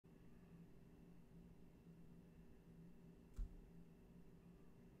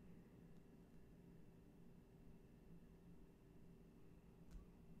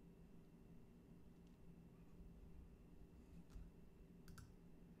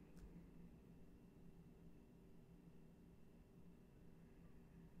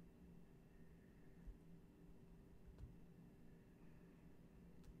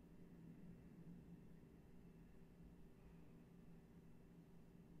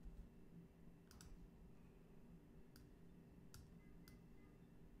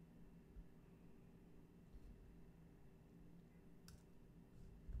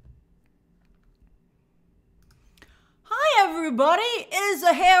everybody. It is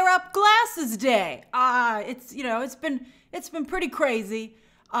a hair up glasses day. It's been pretty crazy,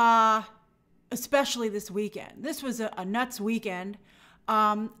 especially this weekend. This was a nuts weekend.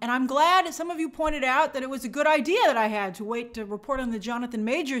 And I'm glad, as some of you pointed out, that it was a good idea that I had to wait to report on the Jonathan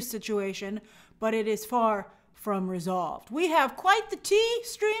Majors situation, but it is far from resolved. We have quite the tea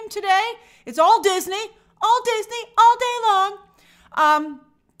stream today. It's all Disney, all day long.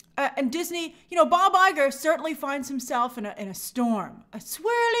 And Disney, Bob Iger certainly finds himself in a storm, a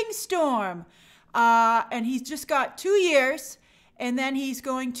swirling storm. And he's just got 2 years, and then he's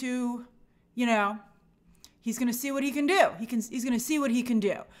going to, he's going to see what he can do. He's going to see what he can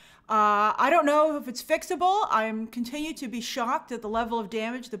do. I don't know if it's fixable. I'm continue to be shocked at the level of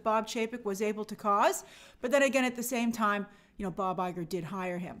damage that Bob Chapek was able to cause. But then again, at the same time, Bob Iger did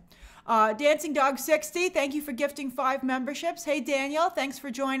hire him. Dancing Dog 60, thank you for gifting 5 memberships. Hey, Daniel, thanks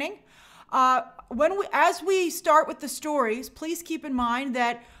for joining. As we start with the stories, please keep in mind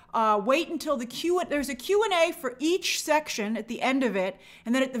that wait until there's a Q&A for each section at the end of it,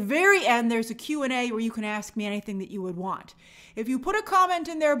 and then at the very end there's a Q&A where you can ask me anything that you would want. If you put a comment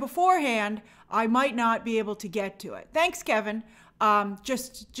in there beforehand, I might not be able to get to it. Thanks, Kevin.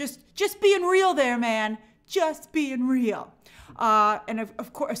 Just being real there, man. Just being real. And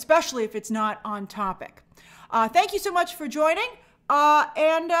of course, especially if it's not on topic. Thank you so much for joining. Let's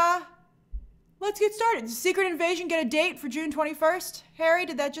get started. Does Secret Invasion get a date for June 21st? Harry,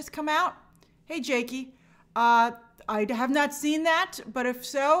 did that just come out? Hey, Jakey. I have not seen that, but if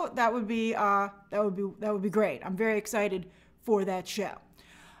so, that would be great. I'm very excited for that show.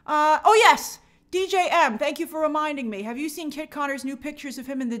 Oh yes, DJ M. Thank you for reminding me. Have you seen Kit Connor's new pictures of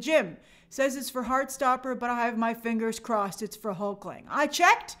him in the gym? Says it's for Heartstopper, but I have my fingers crossed it's for Hulkling. I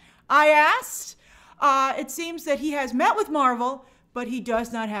checked. I asked. It seems that he has met with Marvel, but he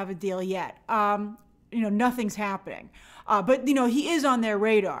does not have a deal yet. Nothing's happening. But he is on their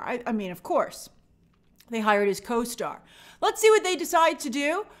radar. I mean, of course, they hired his co-star. Let's see what they decide to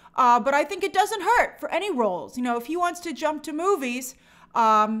do. But I think it doesn't hurt for any roles. If he wants to jump to movies,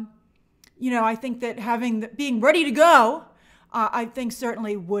 I think that being ready to go, I think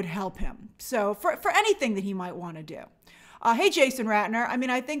certainly would help him. So for anything that he might want to do. Hey, Jason Ratner. I mean,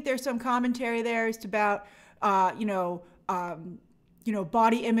 I think there's some commentary there as to about,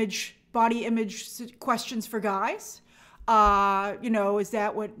 body image questions for guys. Is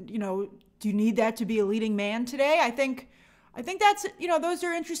that what, do you need that to be a leading man today? I think that's, those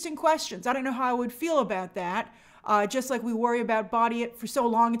are interesting questions. I don't know how I would feel about that. Just like we worry about body, for so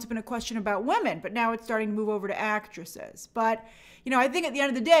long it's been a question about women, but now it's starting to move over to actresses. But, I think at the end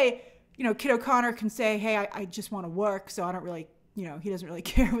of the day, Kit O'Connor can say, hey, I just want to work, so I don't really, he doesn't really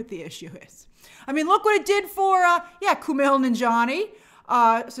care what the issue is. I mean, look what it did for, Kumail Nanjiani,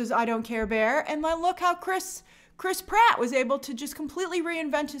 says I don't care bear. And then look how Chris Pratt was able to just completely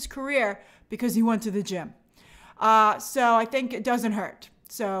reinvent his career because he went to the gym. So I think it doesn't hurt.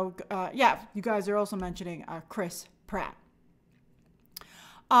 So, you guys are also mentioning Chris Pratt.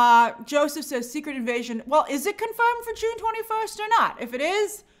 Joseph says Secret Invasion. Well, is it confirmed for June 21st or not? If it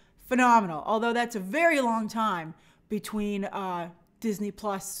is, phenomenal. Although that's a very long time between Disney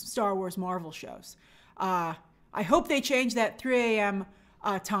Plus Star Wars Marvel shows. I hope they change that 3 a.m.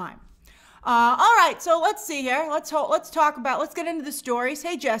 Time. All right, so let's see here. Let's get into the stories.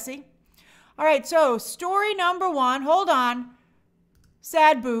 Hey, Jesse. All right, so story number 1. Hold on.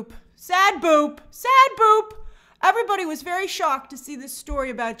 Sad boop. Sad boop. Sad boop. Everybody was very shocked to see this story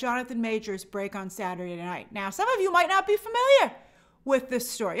about Jonathan Majors break on Saturday night. Now, some of you might not be familiar with this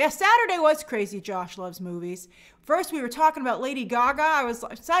story. Yeah, Saturday was crazy. Josh loves movies. First, we were talking about Lady Gaga.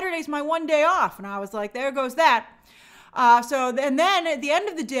 Saturday's my one day off, and I was like, there goes that. And then at the end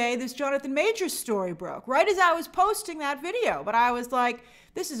of the day, this Jonathan Majors story broke, right as I was posting that video. But I was like,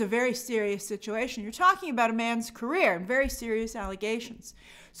 this is a very serious situation. You're talking about a man's career and very serious allegations.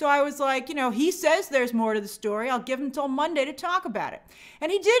 So I was like, he says there's more to the story. I'll give him until Monday to talk about it.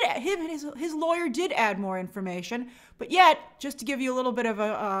 And he did. His lawyer did add more information. But yet, just to give you a little bit of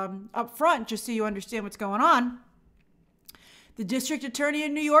a up front, just so you understand what's going on, the district attorney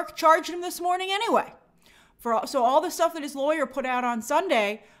in New York charged him this morning anyway. So all the stuff that his lawyer put out on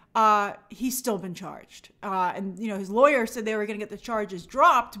Sunday, he's still been charged. And his lawyer said they were going to get the charges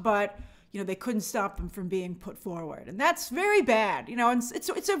dropped, but they couldn't stop them from being put forward. And that's very bad. And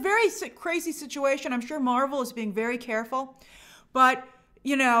it's a very crazy situation. I'm sure Marvel is being very careful. But,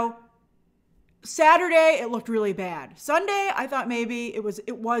 Saturday, it looked really bad. Sunday, I thought maybe it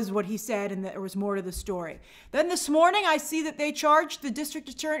was what he said and that there was more to the story. Then this morning, I see that the district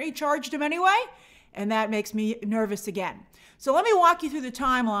attorney charged him anyway. And that makes me nervous again. So let me walk you through the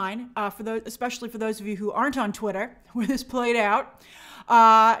timeline, especially for those of you who aren't on Twitter, where this played out.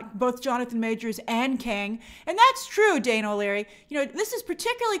 Both Jonathan Majors and King. And that's true, Dana O'Leary. This is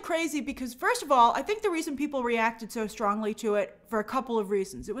particularly crazy because, first of all, I think the reason people reacted so strongly to it for a couple of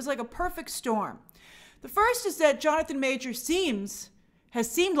reasons. It was like a perfect storm. The first is that Jonathan Majors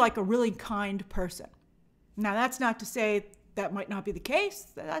has seemed like a really kind person. Now, that's not to say that might not be the case.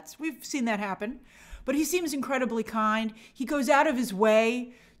 We've seen that happen. But he seems incredibly kind. He goes out of his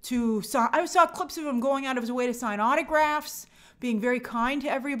way to sign. I saw clips of him going out of his way to sign autographs, being very kind to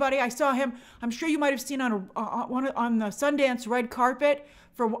everybody. I saw him, I'm sure you might have seen on the Sundance red carpet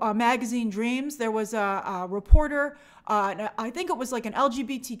for magazine Dreams. There was a reporter, I think it was like an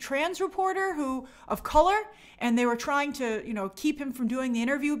LGBT trans reporter of color, and they were trying to, keep him from doing the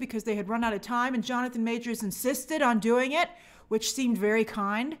interview because they had run out of time, and Jonathan Majors insisted on doing it, which seemed very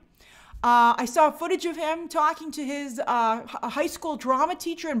kind. I saw footage of him talking to his high school drama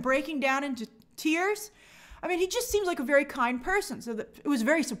teacher and breaking down into tears. I mean, he just seems like a very kind person, so it was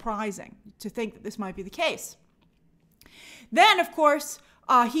very surprising to think that this might be the case. Then, of course,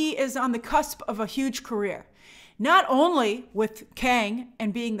 he is on the cusp of a huge career, not only with Kang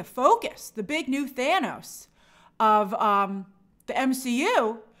and being the focus, the big new Thanos of the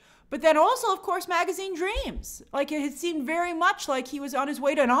MCU, but then also, of course, magazine Dreams. Like, it had seemed very much like he was on his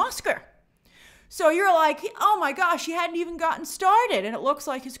way to an Oscar. So you're like, oh my gosh, he hadn't even gotten started, and it looks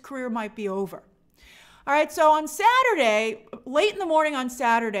like his career might be over. All right, so on Saturday, late in the morning on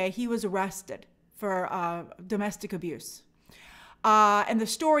Saturday, he was arrested for domestic abuse. And the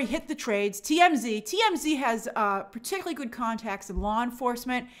story hit the trades. TMZ has particularly good contacts in law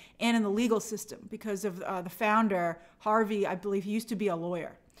enforcement and in the legal system because of the founder, Harvey. I believe he used to be a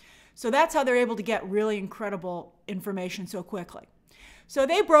lawyer. So that's how they're able to get really incredible information so quickly. So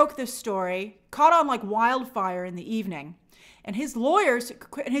they broke this story, caught on like wildfire in the evening, and his lawyers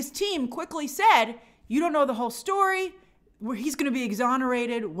and his team quickly said, you don't know the whole story. He's going to be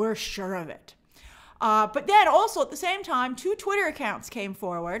exonerated. We're sure of it. But then also at the same time, 2 Twitter accounts came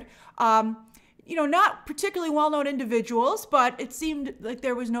forward. Not particularly well-known individuals, but it seemed like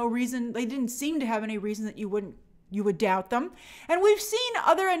there was no reason. They didn't seem to have any reason that you would doubt them. And we've seen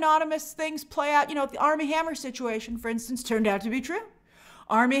other anonymous things play out. The Armie Hammer situation, for instance, turned out to be true.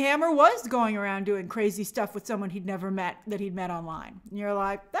 Armie Hammer was going around doing crazy stuff with someone he'd never met, that he'd met online. And you're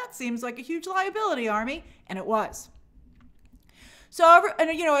like, that seems like a huge liability, Armie. And it was. So,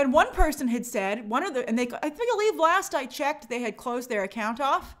 and one person had said, I believe last I checked, they had closed their account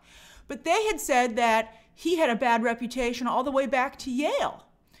off, but they had said that he had a bad reputation all the way back to Yale,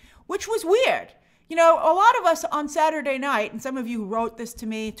 which was weird. A lot of us on Saturday night, and some of you wrote this to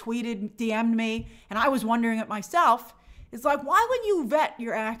me, tweeted, DM'd me, and I was wondering it myself, it's like, why would you vet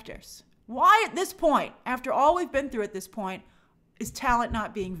your actors? Why at this point, after all we've been through at this point, is talent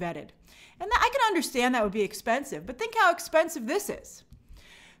not being vetted? And I can understand that would be expensive, but think how expensive this is.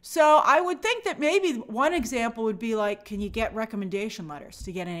 So I would think that maybe one example would be like, can you get recommendation letters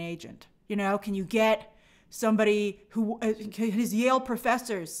to get an agent? Can you get somebody who, his Yale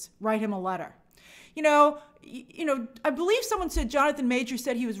professors write him a letter? I believe someone said Jonathan Majors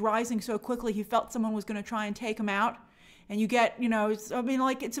said he was rising so quickly he felt someone was going to try and take him out. And you get, it's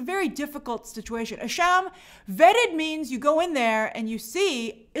a very difficult situation. Asham, vetted means you go in there and you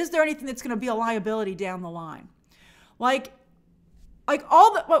see, is there anything that's going to be a liability down the line? Those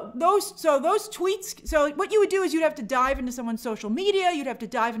tweets, so what you would do is you'd have to dive into someone's social media, you'd have to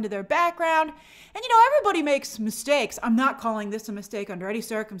dive into their background, and everybody makes mistakes. I'm not calling this a mistake under any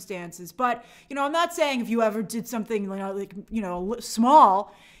circumstances, but, I'm not saying if you ever did something,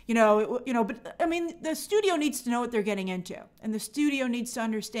 small, but I mean, the studio needs to know what they're getting into, and the studio needs to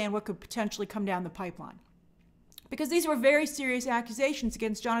understand what could potentially come down the pipeline. Because these were very serious accusations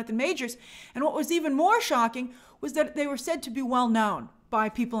against Jonathan Majors, and what was even more shocking was that they were said to be well known by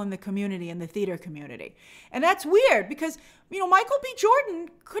people in the community, in the theater community. And that's weird because, Michael B. Jordan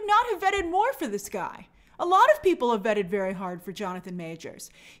could not have vetted more for this guy. A lot of people have vetted very hard for Jonathan Majors.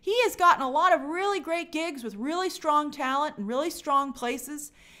 He has gotten a lot of really great gigs with really strong talent and really strong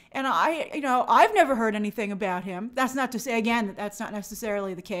places. And I've never heard anything about him. That's not to say, again, that that's not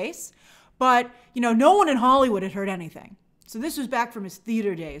necessarily the case. But, no one in Hollywood had heard anything. So this was back from his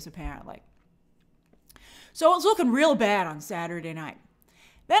theater days, apparently. So it was looking real bad on Saturday night.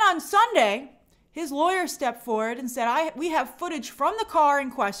 Then on Sunday, his lawyer stepped forward and said, we have footage from the car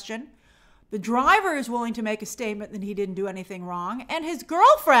in question. The driver is willing to make a statement that he didn't do anything wrong. And his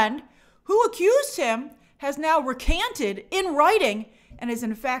girlfriend, who accused him, has now recanted in writing and has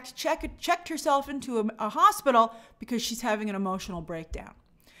in fact checked herself into a hospital because she's having an emotional breakdown.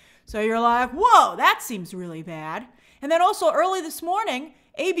 So you're like, whoa, that seems really bad. And then also early this morning,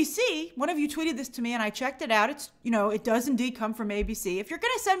 ABC, one of you tweeted this to me and I checked it out. It's, it does indeed come from ABC. If you're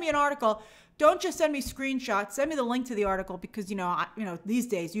going to send me an article, don't just send me screenshots. Send me the link to the article because, these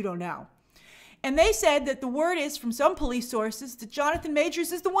days you don't know. And they said that the word is from some police sources that Jonathan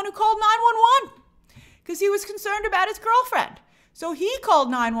Majors is the one who called 911 because he was concerned about his girlfriend. So he called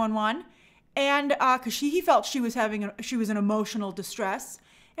 911 and because he felt she was in emotional distress.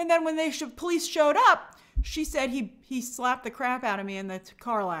 And then when police showed up, she said he slapped the crap out of me in the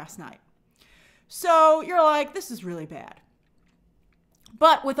car last night. So you're like, this is really bad.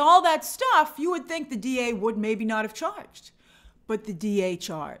 But with all that stuff, you would think the DA would maybe not have charged. But the DA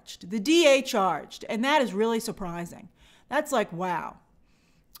charged. The DA charged. And that is really surprising. That's like, wow.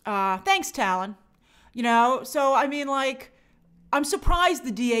 Thanks, Talon. So I mean, like, I'm surprised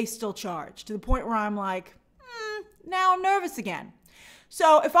the DA still charged to the point where I'm like, now I'm nervous again.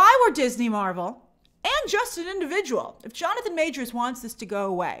 So if I were Disney Marvel, and just an individual, if Jonathan Majors wants this to go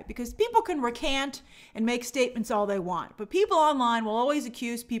away, because people can recant and make statements all they want, but people online will always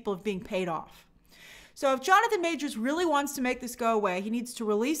accuse people of being paid off. So if Jonathan Majors really wants to make this go away, he needs to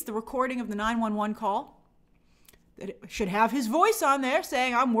release the recording of the 911 call. It should have his voice on there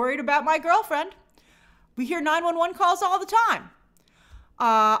saying, I'm worried about my girlfriend. We hear 911 calls all the time.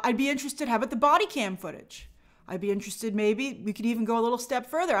 I'd be interested, how about the body cam footage? I'd be interested, maybe we could even go a little step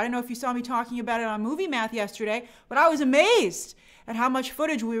further. I don't know if you saw me talking about it on Movie Math yesterday, but I was amazed at how much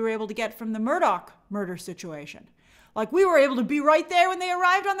footage we were able to get from the Murdoch murder situation. Like, we were able to be right there when they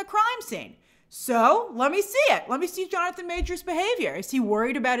arrived on the crime scene. So let me see it. Let me see Jonathan Majors' behavior. Is he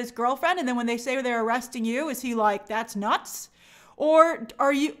worried about his girlfriend? And then when they say they're arresting you, is he like, that's nuts? Or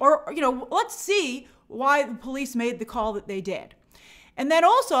let's see why the police made the call that they did. And then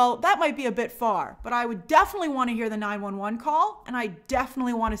also, that might be a bit far, but I would definitely want to hear the 911 call, and I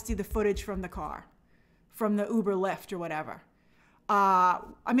definitely want to see the footage from the car, from the Uber Lyft or whatever. I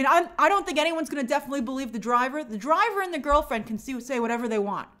don't think anyone's going to definitely believe the driver. The driver and the girlfriend can say whatever they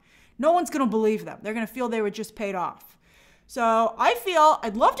want. No one's going to believe them. They're going to feel they were just paid off. So I feel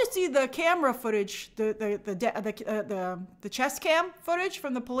I'd love to see the camera footage, the chest cam footage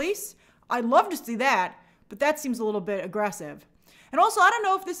from the police. I'd love to see that, but that seems a little bit aggressive. And also, I don't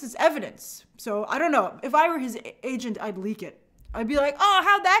know if this is evidence. So I don't know. If I were his agent, I'd leak it. I'd be like, oh,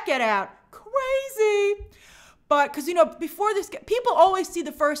 how'd that get out? Crazy. But because, before this, people always see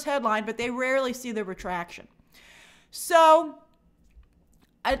the first headline, but they rarely see the retraction. So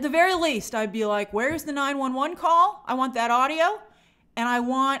at the very least, I'd be like, where's the 911 call? I want that audio. And I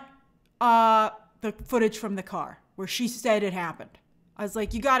want the footage from the car where she said it happened. I was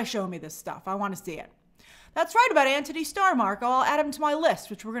like, you got to show me this stuff. I want to see it. That's right about Anthony Starr, Marco. I'll add him to my list,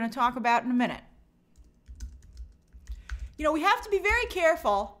 which we're going to talk about in a minute. We have to be very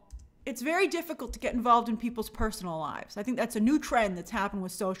careful. It's very difficult to get involved in people's personal lives. I think that's a new trend that's happened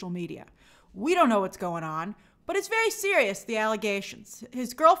with social media. We don't know what's going on, but it's very serious, the allegations.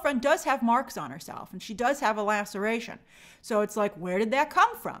 His girlfriend does have marks on herself, and she does have a laceration. So it's like, where did that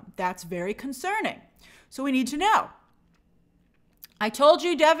come from? That's very concerning. So we need to know. I told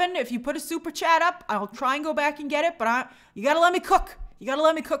you, Devin, if you put a super chat up, I'll try and go back and get it, but you got to let me cook. You got to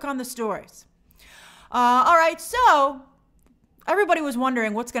let me cook on the stories. All right, so everybody was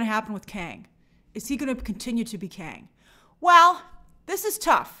wondering what's going to happen with Kang. Is he going to continue to be Kang? Well, this is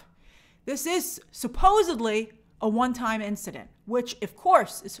tough. This is supposedly a one-time incident, which, of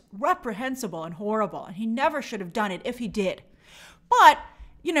course, is reprehensible and horrible, and he never should have done it if he did. But,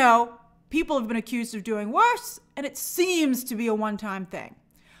 people have been accused of doing worse, and it seems to be a one-time thing.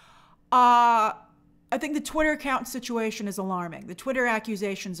 I think the Twitter account situation is alarming. The Twitter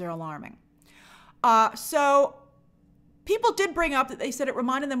accusations are alarming. So people did bring up that they said it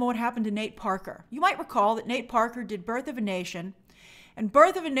reminded them of what happened to Nate Parker. You might recall that Nate Parker did Birth of a Nation, and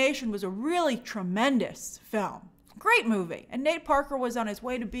Birth of a Nation was a really tremendous film. Great movie. And Nate Parker was on his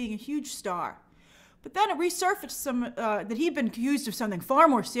way to being a huge star. But then it resurfaced that he'd been accused of something far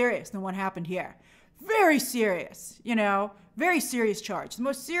more serious than what happened here. Very serious, very serious charge. The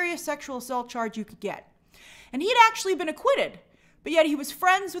most serious sexual assault charge you could get. And he'd actually been acquitted, but yet he was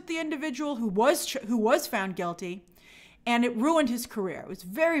friends with the individual who was found guilty, and it ruined his career. It was a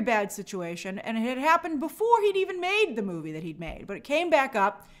very bad situation, and it had happened before he'd even made the movie that he'd made. But it came back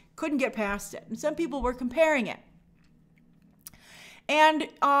up, couldn't get past it, and some people were comparing it. And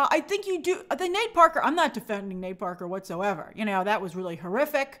I think the Nate Parker, I'm not defending Nate Parker whatsoever. That was really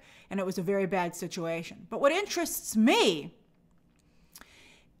horrific, and it was a very bad situation. But what interests me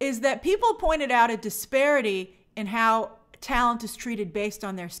is that people pointed out a disparity in how talent is treated based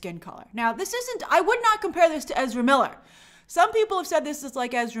on their skin color. Now, I would not compare this to Ezra Miller. Some people have said this is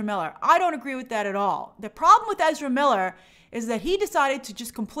like Ezra Miller. I don't agree with that at all. The problem with Ezra Miller is that he decided to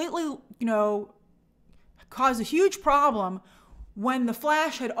just completely, cause a huge problem when The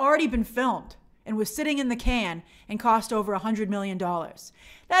Flash had already been filmed and was sitting in the can and cost over $100 million.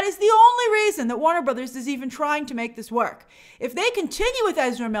 That is the only reason that Warner Brothers is even trying to make this work. If they continue with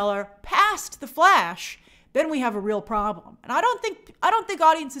Ezra Miller past The Flash, then we have a real problem. And I don't think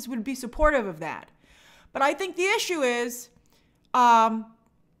audiences would be supportive of that. But I think the issue is that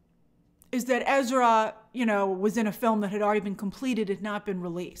Ezra, was in a film that had already been completed and not been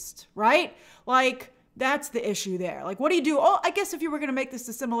released, right? Like, that's the issue there. Like, what do you do? Oh, I guess if you were going to make this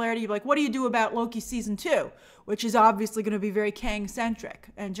a similarity, like, what do you do about Loki season 2, which is obviously going to be very Kang-centric,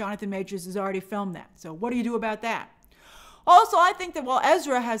 and Jonathan Majors has already filmed that. So what do you do about that? Also, I think that while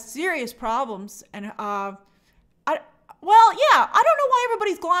Ezra has serious problems, and I don't know why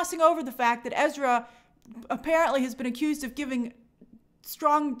everybody's glossing over the fact that Ezra apparently has been accused of giving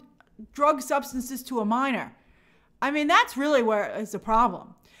strong drug substances to a minor. I mean, that's really where it's a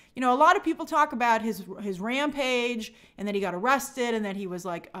problem. A lot of people talk about his rampage, and that he got arrested, and that he was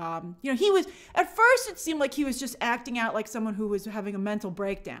like, he was, at first it seemed like he was just acting out like someone who was having a mental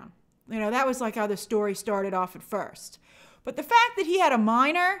breakdown. That was like how the story started off at first. But the fact that he had a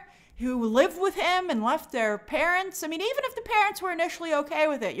minor who lived with him and left their parents, I mean, even if the parents were initially okay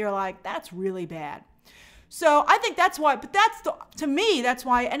with it, you're like, that's really bad. So I think that's why, but to me, that's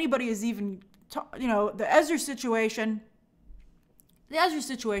why anybody is even, the Ezra situation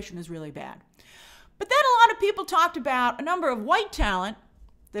is really bad. But then a lot of people talked about a number of white talent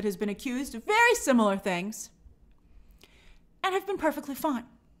that has been accused of very similar things and have been perfectly fine.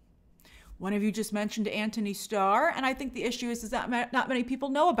 One of you just mentioned Anthony Starr, and I think the issue is that not many people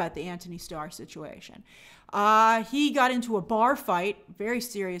know about the Anthony Starr situation. He got into a bar fight, very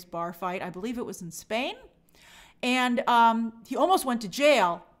serious bar fight. I believe it was in Spain. And he almost went to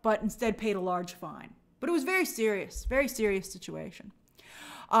jail, but instead paid a large fine. But it was very serious situation.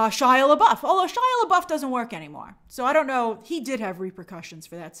 Shia LaBeouf, although Shia LaBeouf doesn't work anymore. So I don't know, he did have repercussions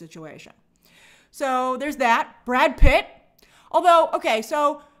for that situation. So there's that. Brad Pitt, although, okay,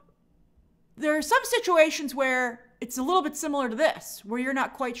 so there are some situations where it's a little bit similar to this, where you're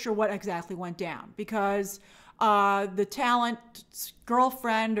not quite sure what exactly went down because the talent's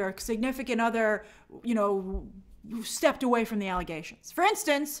girlfriend or significant other, stepped away from the allegations. For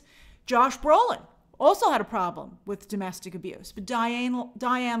instance, Josh Brolin also had a problem with domestic abuse, but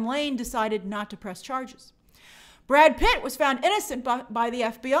Diane Lane decided not to press charges. Brad Pitt was found innocent by the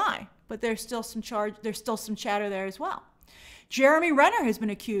FBI, but there's still some chatter there as well. Jeremy Renner has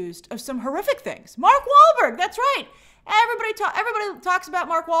been accused of some horrific things. Mark Wahlberg, that's right. Everybody talks about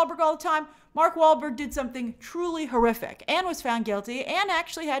Mark Wahlberg all the time. Mark Wahlberg did something truly horrific and was found guilty and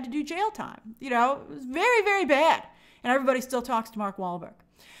actually had to do jail time. It was very, very bad. And everybody still talks to Mark Wahlberg.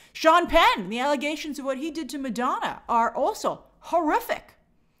 Sean Penn, the allegations of what he did to Madonna are also horrific.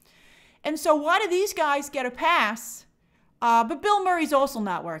 And so why do these guys get a pass? But Bill Murray's also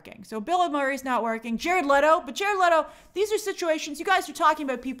not working. So Bill Murray's not working. Jared Leto, these are situations, you guys are talking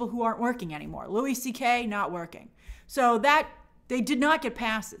about people who aren't working anymore. Louis C.K. not working. So that, they did not get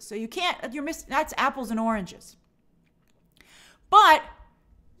passes. So you can't, that's apples and oranges. But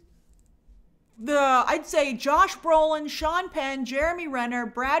I'd say Josh Brolin, Sean Penn, Jeremy Renner,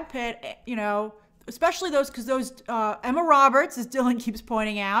 Brad Pitt, especially those, because those, Emma Roberts, as Dylan keeps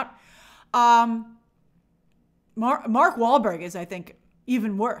pointing out, Mark Wahlberg is, I think,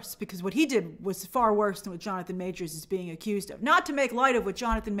 even worse because what he did was far worse than what Jonathan Majors is being accused of. Not to make light of what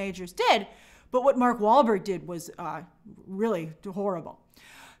Jonathan Majors did, but what Mark Wahlberg did was really horrible.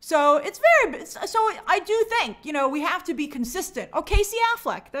 So so I do think, we have to be consistent. Oh, Casey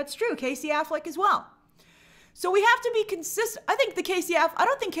Affleck, that's true. Casey Affleck as well. So we have to be consistent. I don't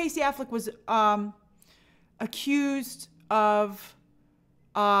think Casey Affleck was accused of,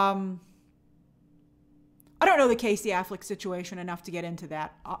 I don't know the Casey Affleck situation enough to get into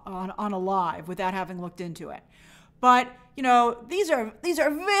that on a live without having looked into it. But, these are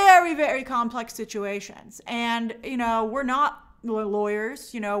very, very complex situations. And, we're not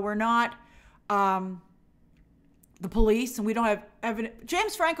lawyers, we're not the police, and we don't have evidence.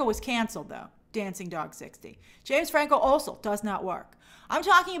 James Franco was canceled, though, Dancing Dog 60. James Franco also does not work. I'm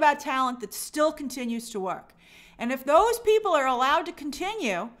talking about talent that still continues to work. And if those people are allowed to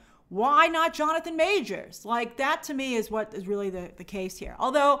continue, why not Jonathan Majors? Like, that to me is what is really the case here.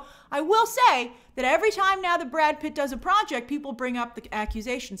 Although I will say that every time now that Brad Pitt does a project, people bring up the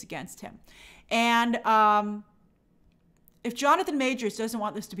accusations against him. And if Jonathan Majors doesn't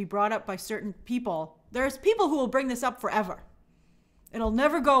want this to be brought up by certain people, there's people who will bring this up forever. It'll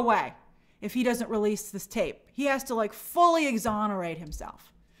never go away. if he doesn't release this tape. He has to like fully exonerate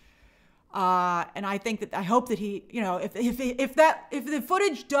himself. And I hope that he, you know, if the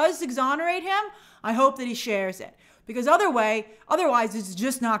footage does exonerate him, I hope that he shares it, because otherwise it's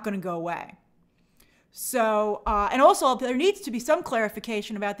just not going to go away. So, and also there needs to be some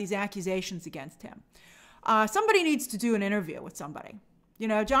clarification about these accusations against him. Somebody needs to do an interview with somebody. You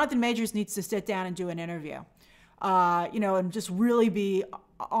know, Jonathan Majors needs to sit down and do an interview, you know, and just really be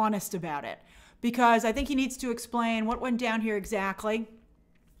honest about it, because I think he needs to explain what went down here exactly.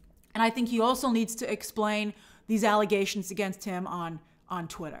 And I think he also needs to explain these allegations against him on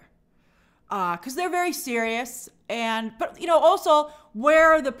Twitter, because they're very serious. But you know, also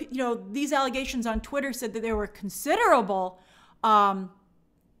where these allegations on Twitter said that they were considerable.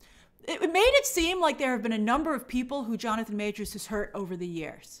 It made it seem like there have been a number of people who Jonathan Majors has hurt over the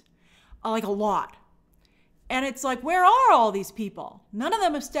years, like a lot. And it's like, where are all these people? None of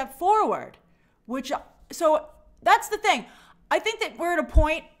them have stepped forward. So that's the thing. I think that we're at a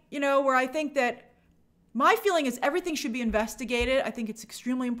point, you know, where I think that my feeling is everything should be investigated. I think it's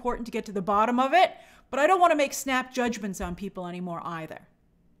extremely important to get to the bottom of it, but I don't want to make snap judgments on people anymore either.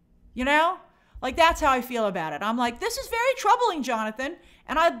 You know? Like, that's how I feel about it. I'm like, this is very troubling, Jonathan,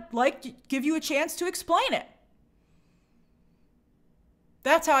 and I'd like to give you a chance to explain it.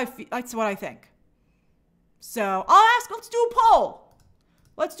 That's how I feel. That's what I think. So I'll ask, let's do a poll.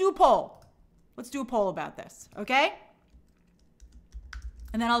 Let's do a poll. Let's do a poll about this, okay?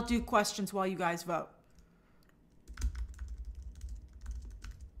 And then I'll do questions while you guys vote.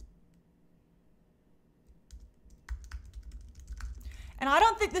 And I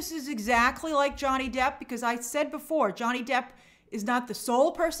don't think this is exactly like Johnny Depp, because I said before, Johnny Depp is not the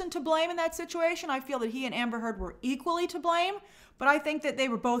sole person to blame in that situation. I feel that he and Amber Heard were equally to blame, but I think that they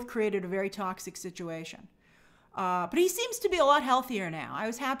were both created a very toxic situation. But he seems to be a lot healthier now. I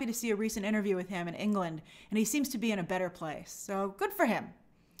was happy to see a recent interview with him in England, and he seems to be in a better place. So good for him.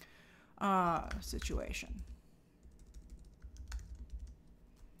 Situation.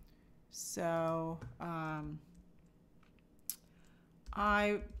 So,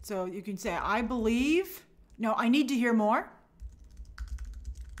 so you can say, I believe, no, I need to hear more.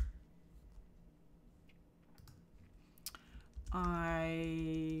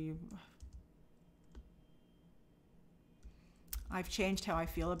 I've changed how I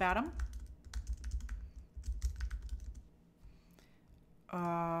feel about him.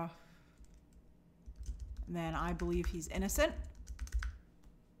 And then I believe he's innocent.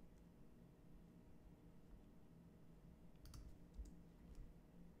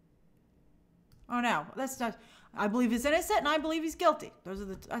 Oh no, that's not. I believe he's innocent and I believe he's guilty.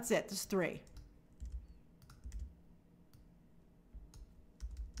 That's it. There's three.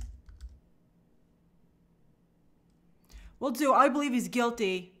 We'll do I believe he's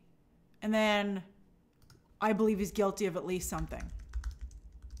guilty, and then I believe he's guilty of at least something.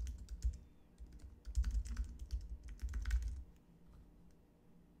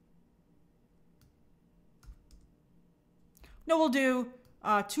 No, we'll do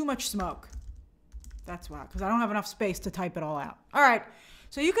too much smoke. That's why, because I don't have enough space to type it all out. All right,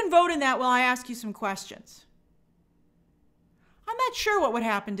 so you can vote in that while I ask you some questions. I'm not sure what would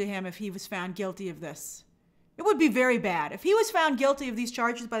happen to him if he was found guilty of this. It would be very bad. If he was found guilty of these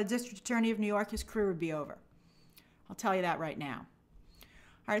charges by the District Attorney of New York, his career would be over. I'll tell you that right now.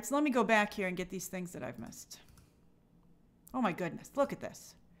 All right, so let me go back here and get these things that I've missed. Oh my goodness, look at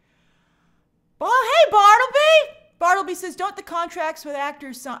this. Oh, hey, Bartleby! Bartleby says, don't the contracts with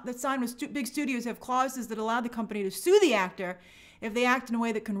actors that sign with big studios have clauses that allow the company to sue the actor if they act in a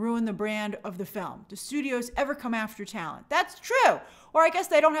way that can ruin the brand of the film? Do studios ever come after talent? That's true. Or I guess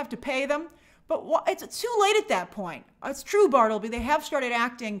they don't have to pay them. But it's too late at that point. It's true, Bartleby. They have started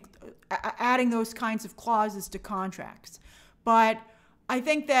adding those kinds of clauses to contracts. But I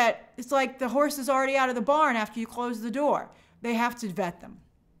think that it's like the horse is already out of the barn after you close the door. They have to vet them.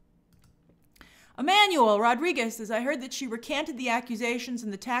 Emmanuel Rodriguez says, I heard that she recanted the accusations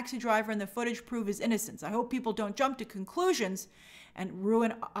and the taxi driver and the footage prove his innocence. I hope people don't jump to conclusions and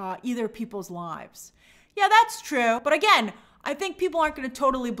ruin either people's lives. Yeah, that's true. But again, I think people aren't going to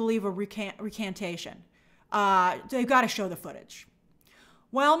totally believe a recantation. They've got to show the footage.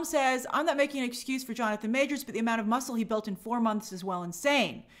 Whelm says, I'm not making an excuse for Jonathan Majors, but the amount of muscle he built in 4 months is well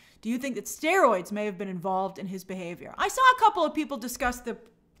insane. Do you think that steroids may have been involved in his behavior? I saw a couple of people discuss the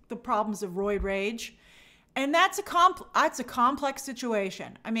problems of roid rage, and that's a complex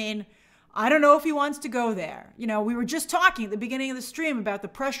situation. I mean, I don't know if he wants to go there. You know, we were just talking at the beginning of the stream about the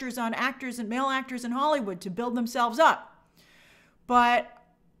pressures on actors and male actors in Hollywood to build themselves up. But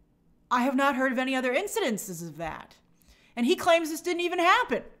I have not heard of any other incidences of that. And he claims this didn't even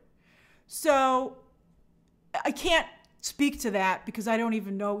happen. So I can't speak to that because I don't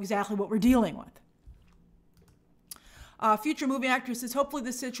even know exactly what we're dealing with. Future movie actor says, hopefully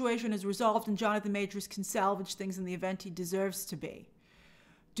this situation is resolved and Jonathan Majors can salvage things in the event he deserves to be.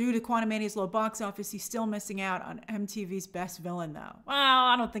 Due to Quantumania's low box office, he's still missing out on MTV's best villain, though. Well,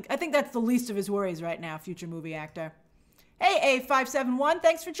 I think that's the least of his worries right now, future movie actor. Hey, A571,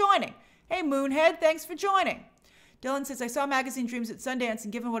 thanks for joining. Hey, Moonhead, thanks for joining. Dylan says, I saw Magazine Dreams at Sundance,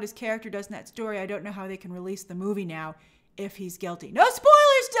 and given what his character does in that story, I don't know how they can release the movie now if he's guilty. No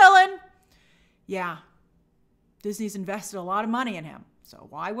spoilers, Dylan! Yeah. Disney's invested a lot of money in him, so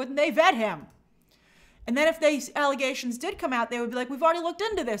why wouldn't they vet him? And then if these allegations did come out, they would be like, we've already looked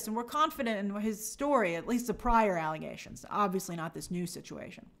into this and we're confident in his story, at least the prior allegations. Obviously not this new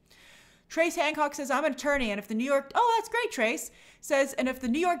situation. Trace Hancock says, I'm an attorney, and if the New York, oh, that's great, Trace, says, and if the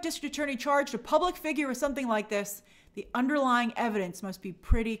New York District Attorney charged a public figure with something like this, the underlying evidence must be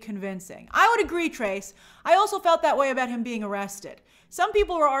pretty convincing. I would agree, Trace. I also felt that way about him being arrested. Some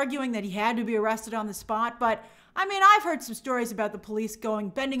people were arguing that he had to be arrested on the spot, but I mean, I've heard some stories about the police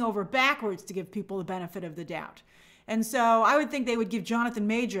bending over backwards to give people the benefit of the doubt. And so I would think they would give Jonathan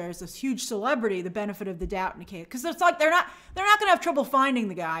Majors, this huge celebrity, the benefit of the doubt in a case. Because it's like they're not going to have trouble finding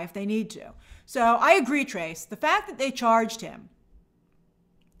the guy if they need to. So I agree, Trace. The fact that they charged him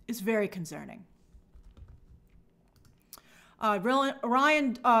is very concerning.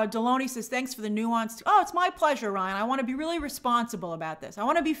 Ryan Deloney says, thanks for the nuance. Oh, it's my pleasure, Ryan. I want to be really responsible about this. I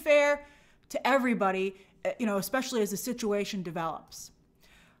want to be fair to everybody, especially as the situation develops.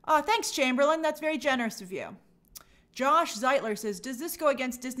 Thanks, Chamberlain. That's very generous of you. Josh Zeitler says, does this go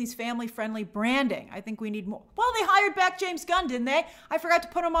against Disney's family-friendly branding? I think we need more. Well, they hired back James Gunn, didn't they? I forgot to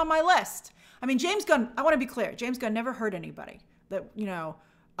put him on my list. I mean, James Gunn, I want to be clear. James Gunn never hurt anybody. James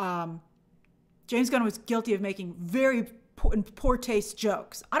Gunn was guilty of making very poor taste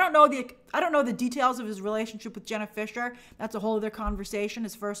jokes. I don't know the details of his relationship with Jenna Fisher. That's a whole other conversation,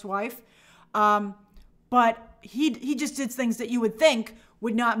 his first wife. But he just did things that you would think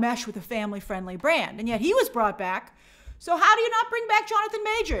would not mesh with a family-friendly brand. And yet he was brought back. So how do you not bring back Jonathan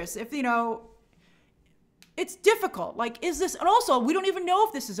Majors? If, it's difficult. Like, is this, and also we don't even know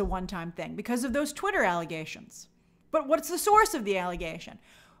if this is a one-time thing because of those Twitter allegations. But what's the source of the allegation?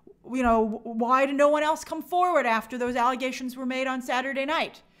 Why did no one else come forward after those allegations were made on Saturday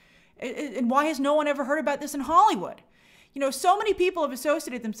night? And why has no one ever heard about this in Hollywood? So many people have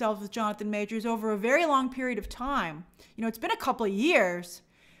associated themselves with Jonathan Majors over a very long period of time. It's been a couple of years.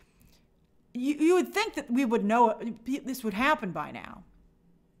 You would think that we would know this would happen by now.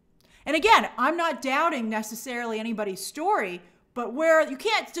 And again, I'm not doubting necessarily anybody's story, but where you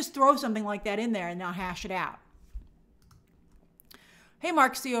can't just throw something like that in there and not hash it out. Hey,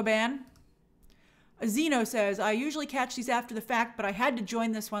 Mark Sioban. Zeno says, I usually catch these after the fact, but I had to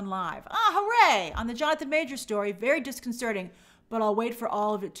join this one live. Hooray! On the Jonathan Majors story, very disconcerting, but I'll wait for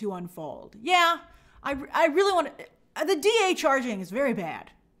all of it to unfold. Yeah, I really want to, the DA charging is very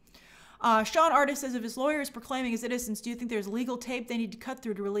bad. Sean Artis says, if his lawyer is proclaiming his innocence, do you think there's legal tape they need to cut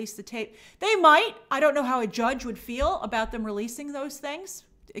through to release the tape? They might. I don't know how a judge would feel about them releasing those things.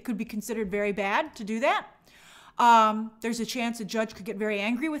 It could be considered very bad to do that. There's a chance a judge could get very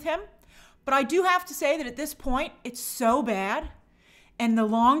angry with him. But I do have to say that at this point, it's so bad. And the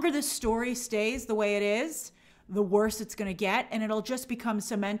longer this story stays the way it is, the worse it's going to get. And it'll just become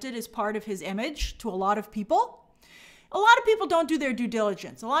cemented as part of his image to a lot of people. A lot of people don't do their due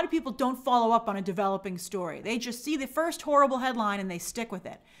diligence. A lot of people don't follow up on a developing story. They just see the first horrible headline and they stick with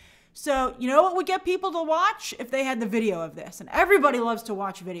it. So, you know what would get people to watch? If they had the video of this. And everybody loves to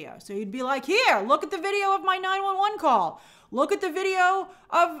watch video. So you'd be like, here, look at the video of my 911 call. Look at the video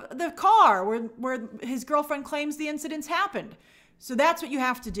of the car where his girlfriend claims the incidents happened. So that's what you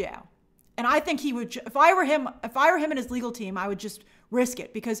have to do. And I think he would, if I were him and his legal team, I would just risk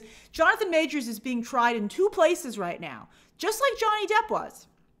it. Because Jonathan Majors is being tried in 2 places right now, just like Johnny Depp was.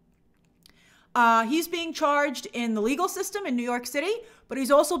 He's being charged in the legal system in New York City, but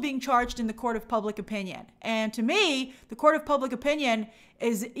he's also being charged in the court of public opinion. And to me, the court of public opinion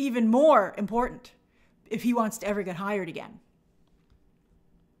is even more important if he wants to ever get hired again.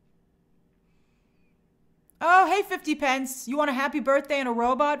 Oh, hey, 50 pence. You want a happy birthday in a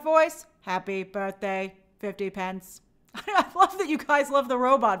robot voice? Happy birthday, 50 pence. I love that you guys love the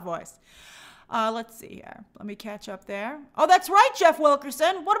robot voice. Let's see here. Let me catch up there. Oh, that's right, Jeff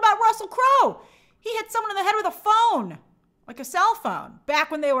Wilkerson. What about Russell Crowe? He hit someone in the head with a phone, like a cell phone,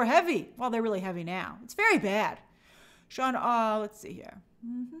 back when they were heavy. Well, they're really heavy now. It's very bad. Sean, let's see here.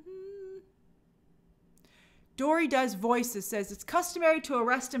 Dory Does Voices says, it's customary to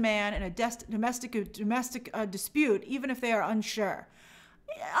arrest a man in a domestic dispute, even if they are unsure.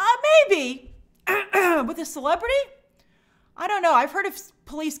 Maybe. With a celebrity? I don't know. I've heard of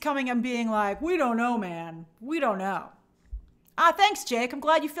police coming and being like, we don't know, man. We don't know. Thanks, Jake. I'm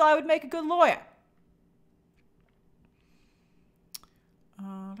glad you feel I would make a good lawyer.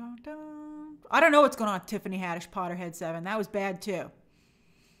 I don't know what's going on with Tiffany Haddish, Potterhead 7. That was bad, too.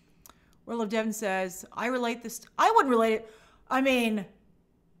 World of Devon says, I wouldn't relate it. I mean,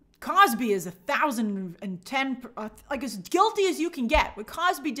 Cosby is 1,010, like as guilty as you can get. What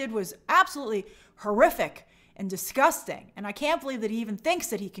Cosby did was absolutely horrific and disgusting. And I can't believe that he even thinks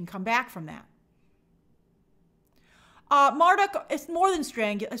that he can come back from that. Marduk, it's more than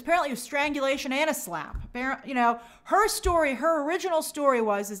apparently it was strangulation and a slap. You know, her story, her original story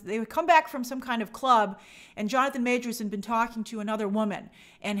is they would come back from some kind of club and Jonathan Majors had been talking to another woman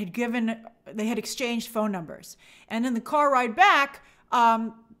and they had exchanged phone numbers. And in the car ride back,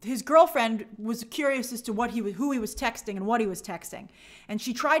 his girlfriend was curious as to who he was texting and what he was texting. And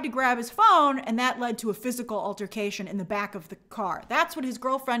she tried to grab his phone and that led to a physical altercation in the back of the car. That's what his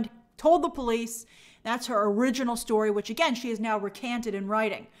girlfriend told the police. That's her original story, which again, she has now recanted in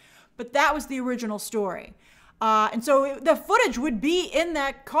writing. But that was the original story. And so the footage would be in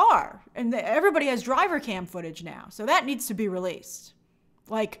that car. And everybody has driver cam footage now. So that needs to be released.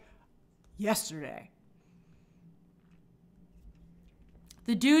 Like yesterday.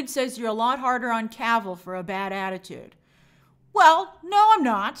 The dude says you're a lot harder on Cavill for a bad attitude. Well, no, I'm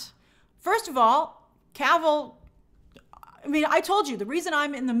not. First of all, Cavill... I mean, I told you, the reason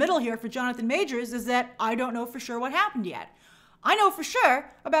I'm in the middle here for Jonathan Majors is that I don't know for sure what happened yet. I know for sure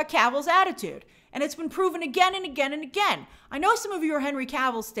about Cavill's attitude, and it's been proven again and again and again. I know some of you are Henry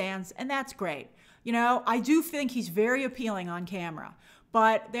Cavill stans, and that's great. You know, I do think he's very appealing on camera,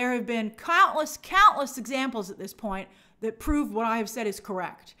 but there have been countless examples at this point that prove what I have said is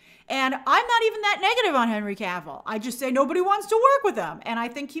correct. And I'm not even that negative on Henry Cavill. I just say nobody wants to work with him. And I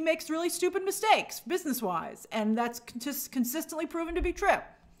think he makes really stupid mistakes, business-wise. And that's just consistently proven to be true.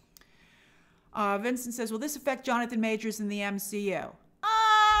 Vincent says, will this affect Jonathan Majors in the MCU?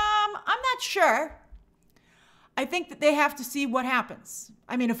 I'm not sure. I think that they have to see what happens.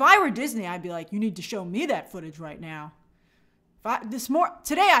 I mean, if I were Disney, I'd be like, you need to show me that footage right now.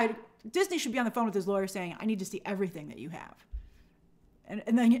 Disney should be on the phone with his lawyer saying, I need to see everything that you have.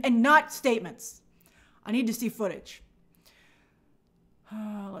 And not statements. I need to see footage.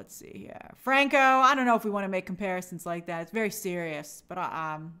 Let's see here. Franco, I don't know if we want to make comparisons like that. It's very serious. But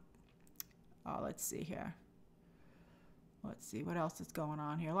let's see here. Let's see what else is going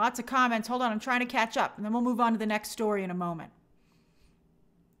on here. Lots of comments. Hold on, I'm trying to catch up. And then we'll move on to the next story in a moment.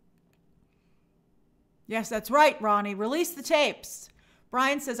 Yes, that's right, Ronnie. Release the tapes.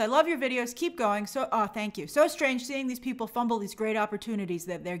 Brian says, I love your videos. Keep going. Thank you. So strange seeing these people fumble these great opportunities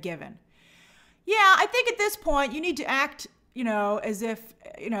that they're given. Yeah, I think at this point you need to act, you know, as if,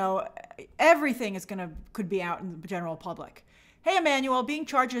 you know, everything could be out in the general public. Hey, Emmanuel, being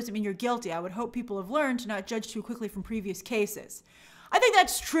charged doesn't mean you're guilty. I would hope people have learned to not judge too quickly from previous cases. I think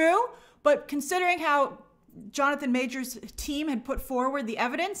that's true, but considering how Jonathan Majors' team had put forward the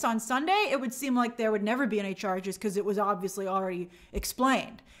evidence on Sunday, it would seem like there would never be any charges because it was obviously already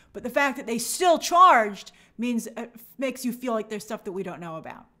explained. But the fact that they still charged makes you feel like there's stuff that we don't know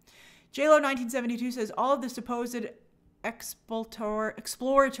about. JLo1972 says, all of the supposed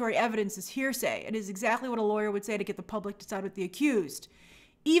exploratory evidence is hearsay. It is exactly what a lawyer would say to get the public to side with the accused,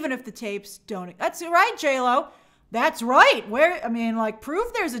 even if the tapes don't. That's right, JLo. That's right.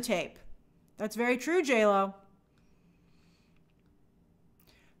 Prove there's a tape. That's very true, JLo.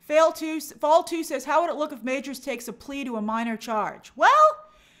 Fall 2 says, how would it look if Majors takes a plea to a minor charge? Well,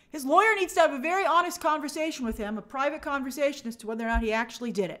 his lawyer needs to have a very honest conversation with him, a private conversation as to whether or not he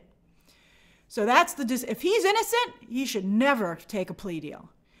actually did it. So that's if he's innocent, he should never take a plea deal.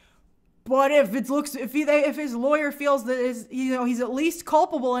 But if his lawyer feels that he's at least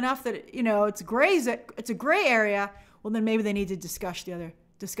culpable enough that it's a gray area, well then maybe they need to discuss the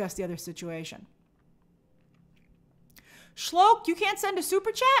other situation. Schloke, you can't send a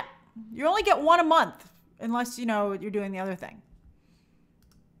super chat? You only get one a month, unless, you're doing the other thing.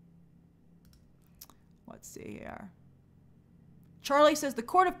 Let's see here. Charlie says, the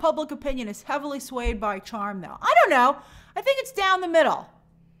court of public opinion is heavily swayed by charm, though. I don't know. I think it's down the middle.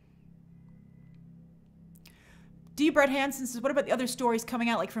 D. Brett Hansen says, what about the other stories coming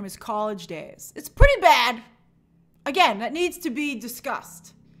out, like from his college days? It's pretty bad. Again, that needs to be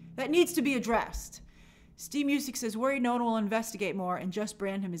discussed. That needs to be addressed. Steve Music says, worried no one will investigate more and just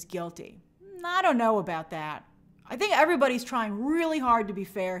brand him as guilty. I don't know about that. I think everybody's trying really hard to be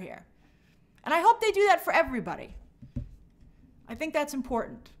fair here. And I hope they do that for everybody. I think that's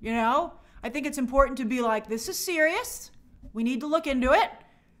important, I think it's important to be like, this is serious. We need to look into it.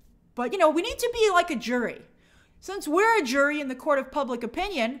 But, we need to be like a jury. Since we're a jury in the court of public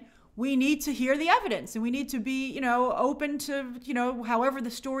opinion, we need to hear the evidence, and we need to be, open to, however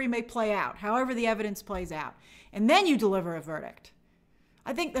the story may play out, however the evidence plays out. And then you deliver a verdict.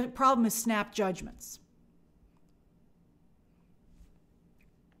 I think the problem is snap judgments.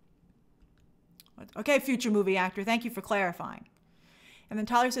 Okay, future movie actor, thank you for clarifying. And then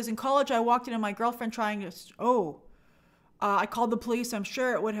Tyler says, in college, I walked in on my girlfriend trying to, I called the police. I'm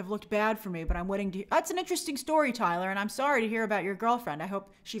sure it would have looked bad for me, but I'm waiting to. That's an interesting story, Tyler, and I'm sorry to hear about your girlfriend. I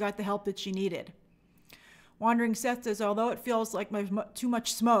hope she got the help that she needed. Wandering Seth says, although it feels like too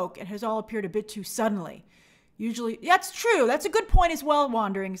much smoke, it has all appeared a bit too suddenly. Usually, that's true. That's a good point as well,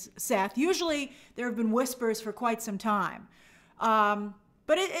 Wandering Seth. Usually, there have been whispers for quite some time.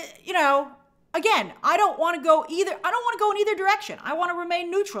 But again, I don't want to go either. I don't want to go in either direction. I want to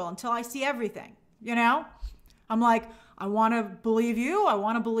remain neutral until I see everything. I'm like, I want to believe you. I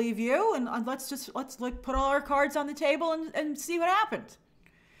want to believe you. And let's put all our cards on the table and see what happens.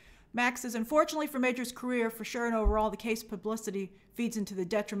 Max says, unfortunately for Major's career, for sure and overall, the case publicity feeds into the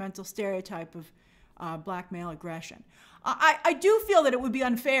detrimental stereotype of black male aggression. I do feel that it would be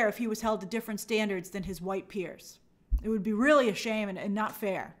unfair if he was held to different standards than his white peers. It would be really a shame and not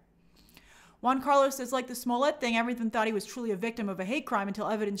fair. Juan Carlos says, like the Smollett thing, everyone thought he was truly a victim of a hate crime until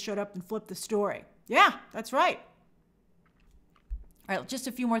evidence showed up and flipped the story. Yeah, that's right. All right, just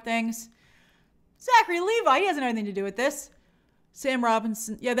a few more things. Zachary Levi, he hasn't anything to do with this. Sam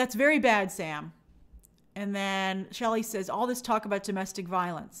Robinson, yeah, that's very bad, Sam. And then Shelley says, all this talk about domestic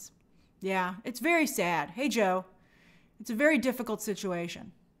violence. Yeah, it's very sad. Hey, Joe, it's a very difficult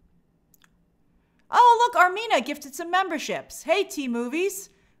situation. Oh, look, Armina gifted some memberships. Hey, T-Movies.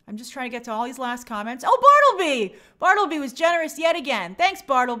 I'm just trying to get to all these last comments. Oh, Bartleby! Bartleby was generous yet again. Thanks,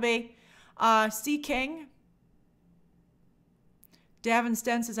 Bartleby. C. King. Davin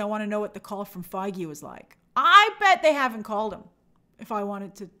Sten says, I want to know what the call from Feige was like. I bet they haven't called him. If I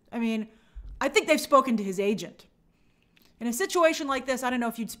wanted to. I think they've spoken to his agent. In a situation like this, I don't know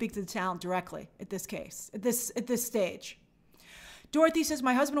if you'd speak to the talent directly at this case, at this stage. Dorothy says,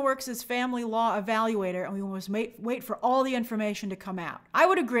 my husband works as family law evaluator and we must wait for all the information to come out. I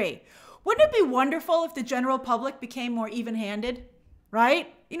would agree. Wouldn't it be wonderful if the general public became more even-handed?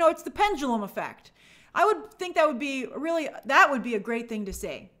 Right? It's the pendulum effect. I would think that would be a great thing to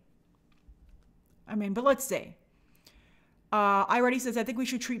see. But let's see. Irene says, I think we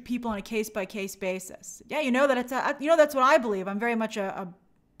should treat people on a case-by-case basis. Yeah, that's what I believe. I'm very much a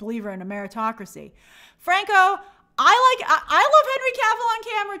believer in a meritocracy. Franco, I love Henry Cavill on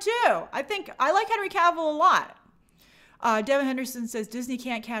camera too. I like Henry Cavill a lot. Devin Henderson says, Disney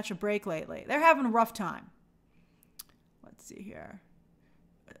can't catch a break lately. They're having a rough time. Let's see here.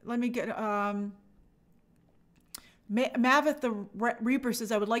 Let me get, Mavith the Reaper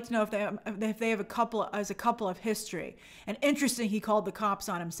says, I would like to know if they have a couple of history. And interesting, he called the cops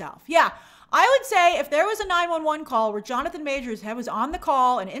on himself. Yeah, I would say if there was a 911 call where Jonathan Majors was on the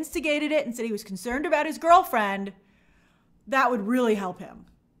call and instigated it and said he was concerned about his girlfriend, that would really help him.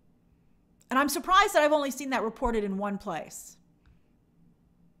 And I'm surprised that I've only seen that reported in one place.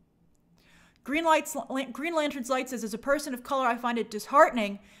 Green Lantern's Light says, as a person of color, I find it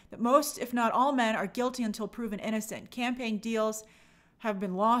disheartening that most, if not all men, are guilty until proven innocent. Campaign deals have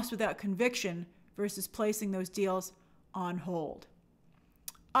been lost without conviction versus placing those deals on hold.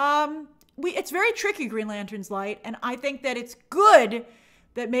 It's very tricky, Green Lantern's Light, and I think that it's good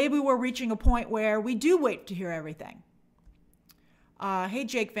that maybe we're reaching a point where we do wait to hear everything. Hey,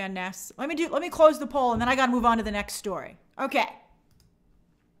 Jake Van Ness. Let me close the poll, and then I got to move on to the next story. Okay.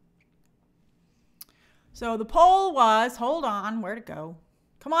 So the poll was, hold on, where'd it go?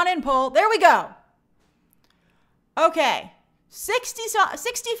 Come on in, poll. There we go. Okay.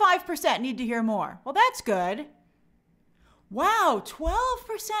 65% need to hear more. Well, that's good. Wow,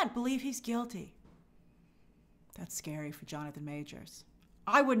 12% believe he's guilty. That's scary for Jonathan Majors.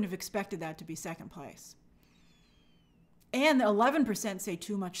 I wouldn't have expected that to be second place. And 11% say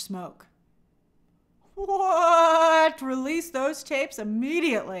too much smoke. What? Release those tapes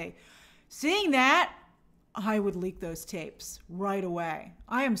immediately. Seeing that, I would leak those tapes right away.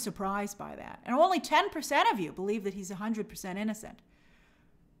 I am surprised by that. And only 10% of you believe that he's 100% innocent.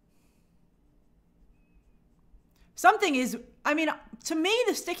 Something is, to me,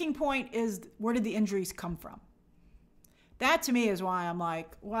 the sticking point is, where did the injuries come from? That, to me, is why I'm like,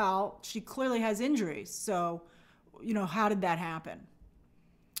 well, she clearly has injuries. So, how did that happen?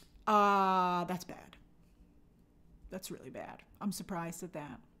 That's bad. That's really bad. I'm surprised at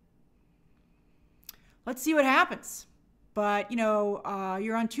that. Let's see what happens. But,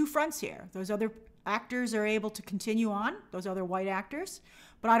 you're on two fronts here. Those other actors are able to continue on, those other white actors,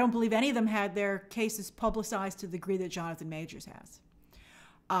 but I don't believe any of them had their cases publicized to the degree that Jonathan Majors has.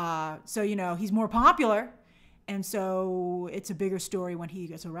 So, you know, he's more popular, and so it's a bigger story when he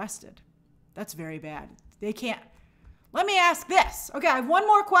gets arrested. That's very bad. They can't. Let me ask this. Okay, I have one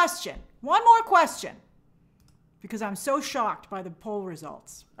more question. One more question. Because I'm so shocked by the poll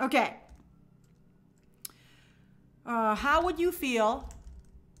results. Okay. How would you feel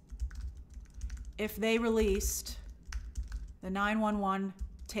if they released the 911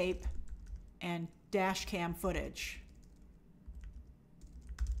 tape and dash cam footage?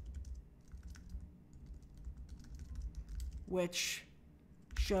 Which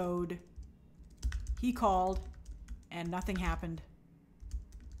showed he called and nothing happened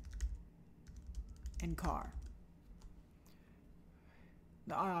in car.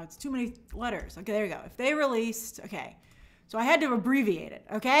 It's too many letters. Okay, there you go. If they released, okay. So I had to abbreviate it,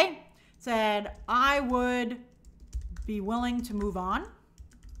 okay? Said, I would be willing to move on.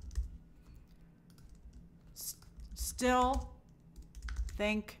 Still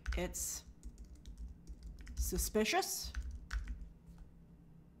think it's suspicious.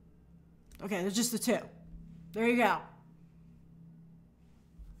 Okay, there's just the two. There you go.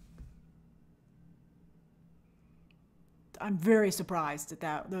 I'm very surprised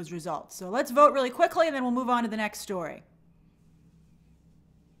at those results. So let's vote really quickly and then we'll move on to the next story.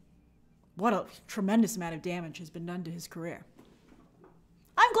 What a tremendous amount of damage has been done to his career.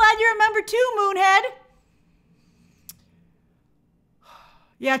 I'm glad you remember too, Moonhead.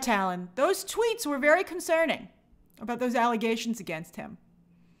 Yeah, Talon, those tweets were very concerning about those allegations against him.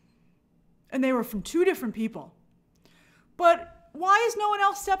 And they were from two different people. But why has no one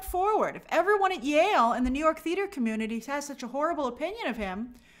else stepped forward? If everyone at Yale and the New York theater community has such a horrible opinion of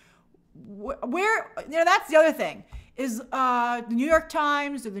him, where, you know, that's the other thing. Is the New York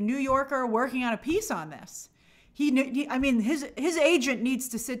Times or the New Yorker working on a piece on this? I mean, his agent needs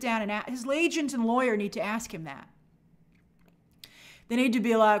to sit down and his agent and lawyer need to ask him that. They need to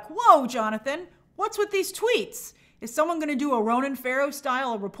be like, whoa, Jonathan, what's with these tweets? Is someone going to do a Ronan Farrow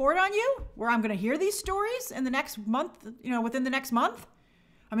style report on you where I'm going to hear these stories in the next month, you know, within the next month?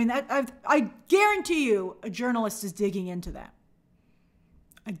 I mean, I guarantee you a journalist is digging into that.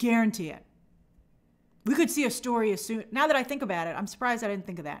 I guarantee it. We could see a story as soon, now that I think about it, I'm surprised I didn't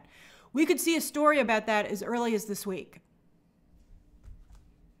think of that. We could see a story about that as early as this week.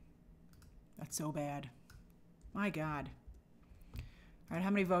 That's so bad. My God. All right, how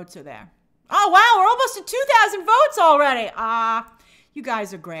many votes are there? Oh, wow, we're almost at 2,000 votes already. You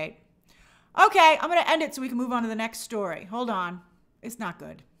guys are great. Okay, I'm going to end it so we can move on to the next story. Hold on. It's not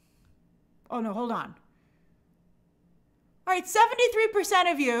good. Oh, no, hold on. All right,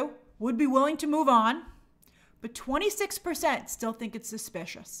 73% of you would be willing to move on, but 26% still think it's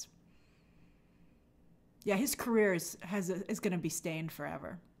suspicious. Yeah, his career is going to be stained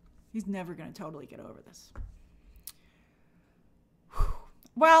forever. He's never going to totally get over this.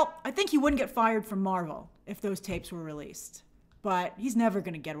 Well, I think he wouldn't get fired from Marvel if those tapes were released, but he's never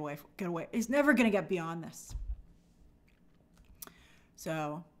going to get away. He's never going to get beyond this.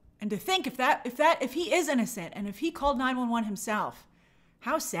 So, and to think if he is innocent and if he called 911 himself,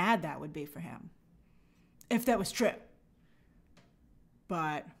 how sad that would be for him if that was true.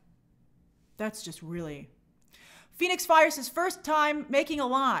 But that's just really. Phoenix Fires his first time making a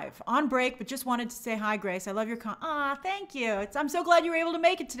live on break, but just wanted to say hi, Grace. I love your thank you. I'm so glad you were able to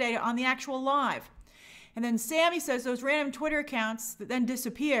make it today on the actual live. And then Sammy says those random Twitter accounts that then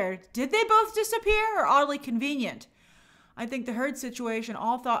disappeared, did they both disappear or oddly convenient? I think the Heard situation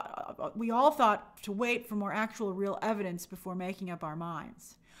we all thought to wait for more actual real evidence before making up our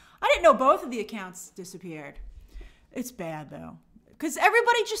minds. I didn't know both of the accounts disappeared. It's bad though, because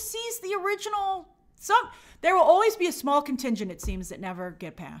everybody just sees the original. There will always be a small contingent, it seems, that never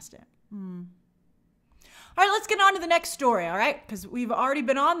get past it. All right, let's get on to the next story, all right? Because we've already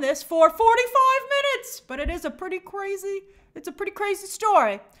been on this for 45 minutes, but it is a pretty crazy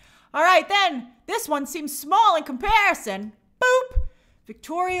story. All right, then, this one seems small in comparison. Boop!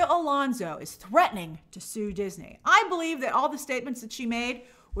 Victoria Alonso is threatening to sue Disney. I believe that all the statements that she made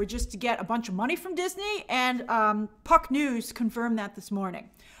were just to get a bunch of money from Disney, and Puck News confirmed that this morning.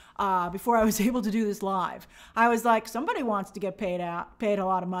 Before I was able to do this live. I was like, somebody wants to get paid a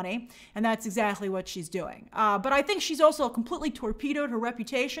lot of money, and that's exactly what she's doing. But I think she's also completely torpedoed her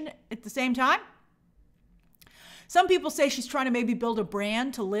reputation at the same time. Some people say she's trying to maybe build a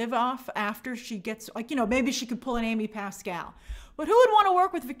brand to live off after she gets, like, you know, maybe she could pull an Amy Pascal. But who would want to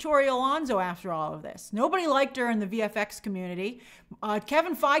work with Victoria Alonso after all of this? Nobody liked her in the VFX community.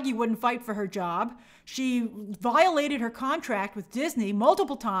 Kevin Feige wouldn't fight for her job. She violated her contract with Disney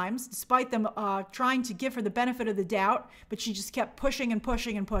multiple times, despite them trying to give her the benefit of the doubt, but she just kept pushing and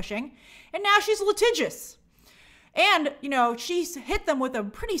pushing and pushing. And now she's litigious. And, you know, she's hit them with a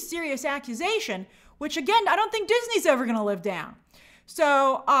pretty serious accusation, which, again, I don't think Disney's ever going to live down.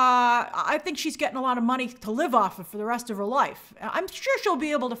 So I think she's getting a lot of money to live off of for the rest of her life. I'm sure she'll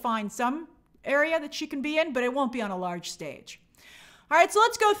be able to find some area that she can be in, but it won't be on a large stage. All right, so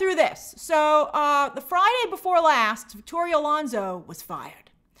let's go through this. So the Friday before last, Victoria Alonso was fired.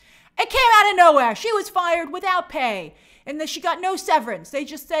 It came out of nowhere. She was fired without pay, and then she got no severance. They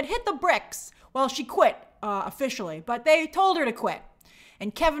just said, hit the bricks. Well, she quit officially, but they told her to quit.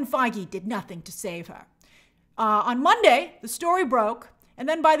 And Kevin Feige did nothing to save her. On Monday, the story broke, and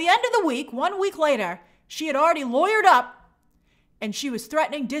then by the end of the week, 1 week later, she had already lawyered up, and she was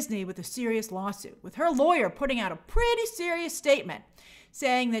threatening Disney with a serious lawsuit, with her lawyer putting out a pretty serious statement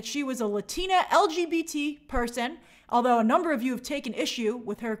saying that she was a Latina LGBT person, although a number of you have taken issue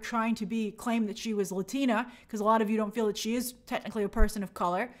with her trying to claim that she was Latina, because a lot of you don't feel that she is technically a person of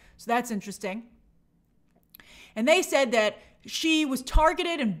color, so that's interesting. And they said that she was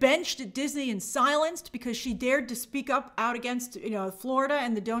targeted and benched at Disney and silenced because she dared to speak up out against, Florida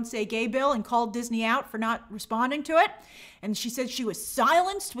and the Don't Say Gay bill and called Disney out for not responding to it. And she said she was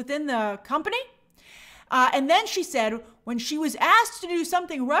silenced within the company. And then she said when she was asked to do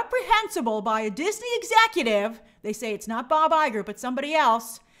something reprehensible by a Disney executive, they say it's not Bob Iger, but somebody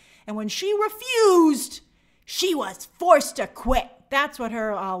else, and when she refused, she was forced to quit. That's what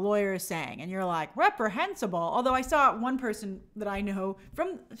her lawyer is saying. And you're like, reprehensible? Although I saw one person that I know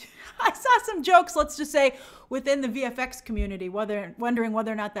I saw some jokes, let's just say, within the VFX community, wondering whether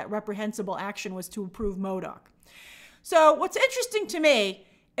or not that reprehensible action was to approve MODOK. So what's interesting to me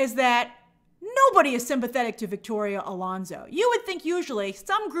is that nobody is sympathetic to Victoria Alonso. You would think usually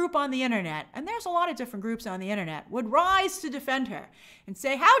some group on the internet, and there's a lot of different groups on the internet, would rise to defend her and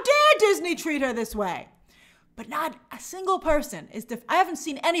say, how dare Disney treat her this way? But not a single person I haven't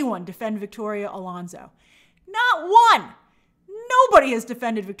seen anyone defend Victoria Alonso. Not one. Nobody has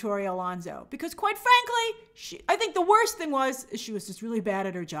defended Victoria Alonso because, quite frankly, I think the worst thing was she was just really bad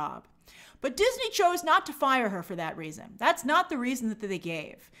at her job. But Disney chose not to fire her for that reason. That's not the reason that they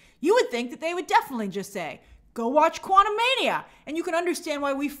gave. You would think that they would definitely just say, go watch Quantumania, and you can understand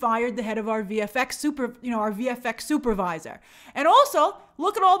why we fired the head of our VFX supervisor. And also,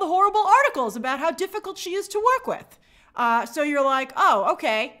 look at all the horrible articles about how difficult she is to work with. So you're like, oh,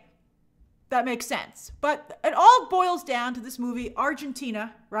 okay, that makes sense. But it all boils down to this movie,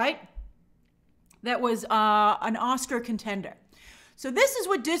 Argentina, right? That was an Oscar contender. So this is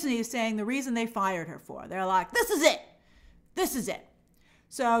what Disney is saying the reason they fired her for. They're like, this is it. This is it.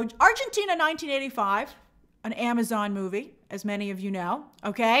 So Argentina 1985, an Amazon movie, as many of you know,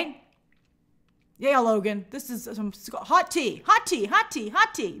 okay? Yeah, Logan, this is some hot tea, hot tea, hot tea,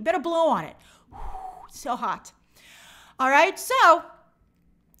 hot tea. You better blow on it. Whew, so hot. All right, so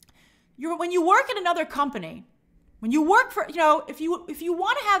when you work at another company, when you work for, if you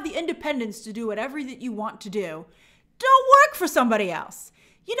want to have the independence to do whatever that you want to do, don't work for somebody else.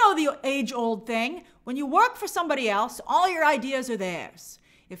 You know the age-old thing. When you work for somebody else, all your ideas are theirs.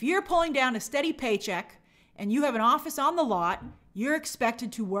 If you're pulling down a steady paycheck and you have an office on the lot, you're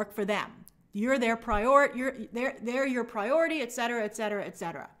expected to work for them. You're their priority. They're your priority, et cetera, et cetera, et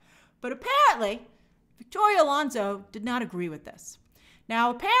cetera. But apparently, Victoria Alonso did not agree with this. Now,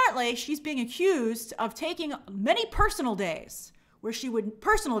 apparently, she's being accused of taking many personal days where she would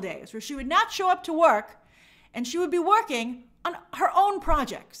not show up to work, and she would be working on her own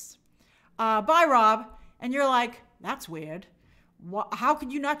projects. Bye, Rob. And you're like, that's weird. How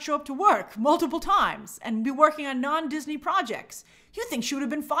could you not show up to work multiple times and be working on non-Disney projects? You think she would have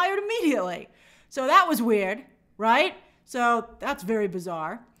been fired immediately. So that was weird, right? So that's very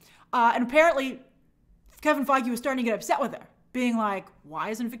bizarre. And apparently, Kevin Feige was starting to get upset with her, being like, why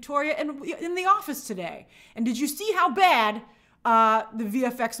isn't Victoria in the office today? And did you see how bad the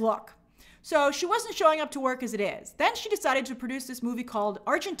VFX look? So she wasn't showing up to work as it is. Then she decided to produce this movie called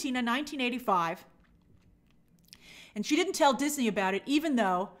Argentina 1985. And she didn't tell Disney about it, even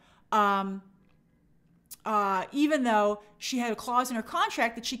though she had a clause in her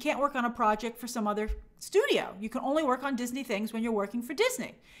contract that she can't work on a project for some other studio. You can only work on Disney things when you're working for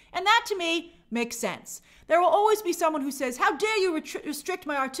Disney. And that, to me, makes sense. There will always be someone who says, how dare you restrict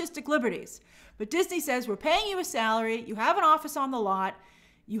my artistic liberties? But Disney says, we're paying you a salary, you have an office on the lot,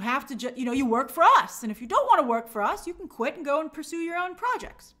 you have to, you work for us. And if you don't want to work for us, you can quit and go and pursue your own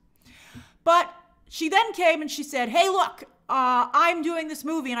projects. But she then came and she said, hey, look, I'm doing this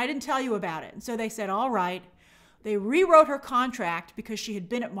movie and I didn't tell you about it. And so they said, all right. They rewrote her contract because she had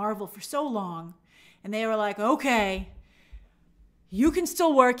been at Marvel for so long. And they were like, okay, you can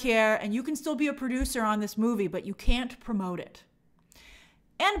still work here and you can still be a producer on this movie, but you can't promote it.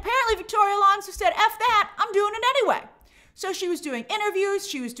 And apparently Victoria Alonso said, F that, I'm doing it anyway. So she was doing interviews,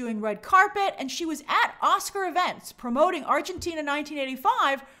 she was doing red carpet, and she was at Oscar events promoting Argentina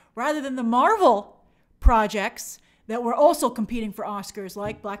 1985 rather than the Marvel projects that were also competing for Oscars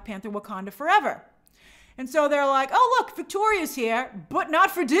like Black Panther Wakanda Forever. And so they're like, oh, look, Victoria's here, but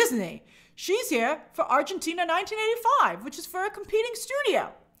not for Disney. She's here for Argentina 1985, which is for a competing studio.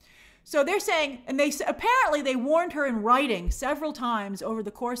 So they're saying, and apparently they warned her in writing several times over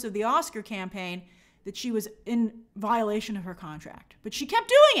the course of the Oscar campaign that she was in violation of her contract. But she kept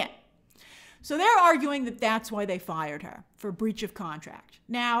doing it. So they're arguing that that's why they fired her, for breach of contract.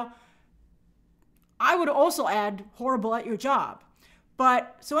 Now, I would also add horrible at your job.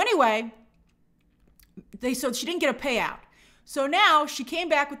 But, so anyway, so she didn't get a payout. So now she came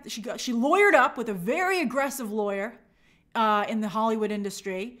back with, she lawyered up with a very aggressive lawyer in the Hollywood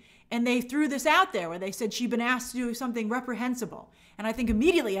industry. And they threw this out there where they said she'd been asked to do something reprehensible. And I think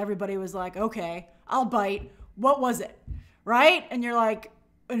immediately everybody was like, okay, I'll bite. What was it? Right? And you're like,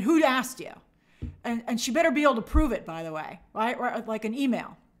 and who asked you? And she better be able to prove it, by the way, right? Like an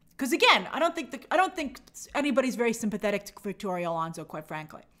email. Because again, I don't think anybody's very sympathetic to Victoria Alonso, quite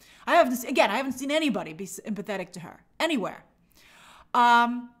frankly. I haven't seen anybody be sympathetic to her anywhere.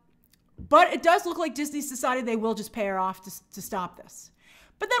 But it does look like Disney's decided they will just pay her off to stop this.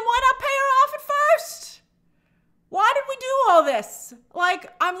 But then why not pay her off at first? Why did we do all this?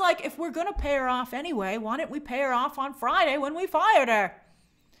 Like, I'm like, if we're going to pay her off anyway, why didn't we pay her off on Friday when we fired her?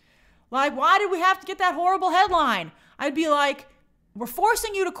 Like, why did we have to get that horrible headline? I'd be like, we're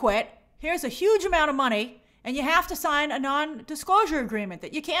forcing you to quit. Here's a huge amount of money, and you have to sign a non-disclosure agreement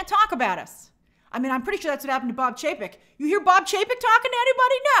that you can't talk about us. I mean, I'm pretty sure that's what happened to Bob Chapek. You hear Bob Chapek talking to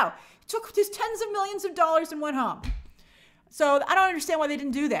anybody? No. He took his tens of millions of dollars and went home. So I don't understand why they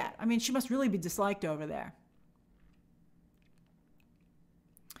didn't do that. I mean, she must really be disliked over there.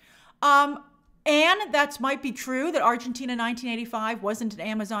 And that might be true that Argentina 1985 wasn't an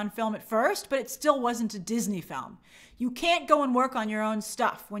Amazon film at first, but it still wasn't a Disney film. You can't go and work on your own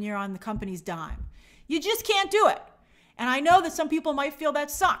stuff when you're on the company's dime. You just can't do it. And I know that some people might feel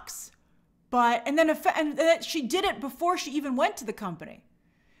that sucks. But, and then she did it before she even went to the company.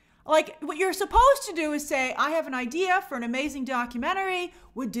 Like, what you're supposed to do is say, I have an idea for an amazing documentary.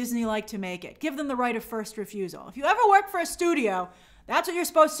 Would Disney like to make it? Give them the right of first refusal. If you ever work for a studio, that's what you're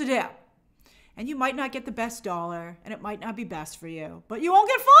supposed to do. And you might not get the best dollar, and it might not be best for you, but you won't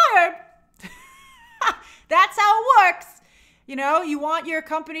get fired. That's how it works. You know, you want your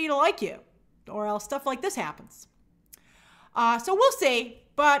company to like you, or else stuff like this happens. So we'll see.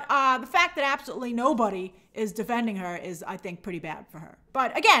 But the fact that absolutely nobody is defending her is, I think, pretty bad for her.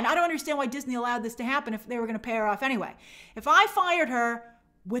 But again, I don't understand why Disney allowed this to happen if they were going to pay her off anyway. If I fired her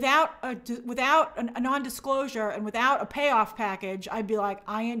without a non-disclosure and without a payoff package, I'd be like,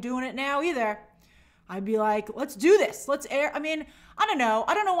 I ain't doing it now either. I'd be like, let's do this. Let's air. I mean, I don't know.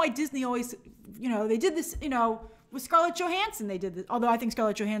 I don't know why Disney always, you know, they did this, you know, with Scarlett Johansson, they did this. Although I think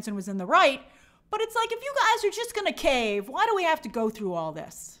Scarlett Johansson was in the right. But it's like, if you guys are just going to cave, why do we have to go through all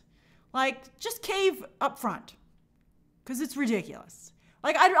this? Like, just cave up front. Because it's ridiculous.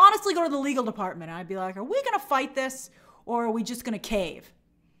 Like, I'd honestly go to the legal department and I'd be like, are we going to fight this or are we just going to cave?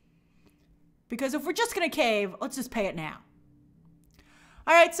 Because if we're just going to cave, let's just pay it now.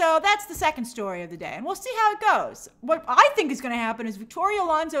 All right, so that's the second story of the day. And we'll see how it goes. What I think is going to happen is Victoria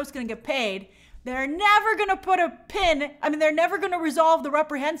Alonso is going to get paid. They're never going to put a pin. I mean, they're never going to resolve the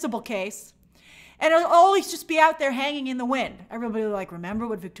reprehensible case. And it'll always just be out there hanging in the wind. Everybody will like, remember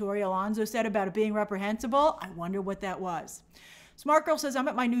what Victoria Alonso said about it being reprehensible? I wonder what that was. Smart Girl says, I'm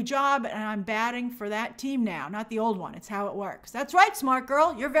at my new job and I'm batting for that team now, not the old one. It's how it works. That's right, Smart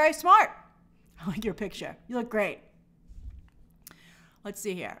Girl. You're very smart. I like your picture. You look great. Let's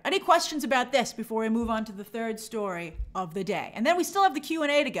see here. Any questions about this before we move on to the third story of the day? And then we still have the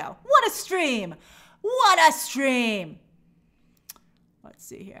Q&A to go. What a stream. What a stream. Let's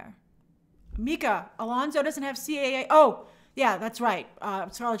see here. Mika, Alonso doesn't have CAA. Oh, yeah, that's right.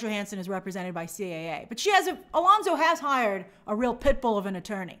 Scarlett Johansson is represented by CAA. But Alonso has hired a real pit bull of an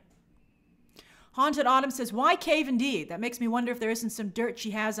attorney. Haunted Autumn says, why cave indeed? That makes me wonder if there isn't some dirt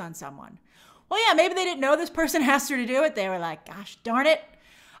she has on someone. Well, yeah, maybe they didn't know this person asked her to do it. They were like, gosh, darn it.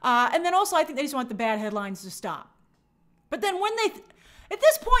 And then also, I think they just want the bad headlines to stop. But then at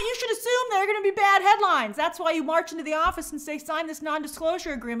this point, you should assume there are going to be bad headlines. That's why you march into the office and say, sign this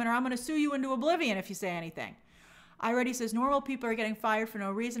non-disclosure agreement or I'm going to sue you into oblivion if you say anything. Already says normal people are getting fired for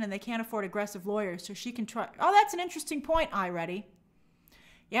no reason and they can't afford aggressive lawyers, so she can try. Oh, that's an interesting point, Already.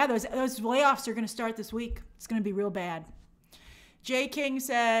 Yeah, those layoffs are going to start this week. It's going to be real bad. Jay King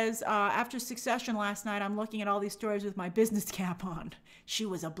says, after Succession last night, I'm looking at all these stories with my business cap on. She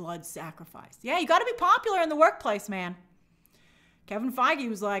was a blood sacrifice. Yeah, you got to be popular in the workplace, man. Kevin Feige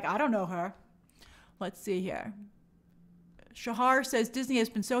was like, I don't know her. Let's see here. Shahar says Disney has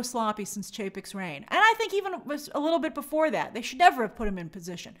been so sloppy since Chapek's reign. And I think even was a little bit before that. They should never have put him in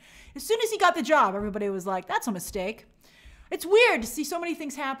position. As soon as he got the job, everybody was like, that's a mistake. It's weird to see so many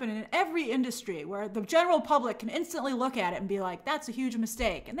things happen in every industry where the general public can instantly look at it and be like, that's a huge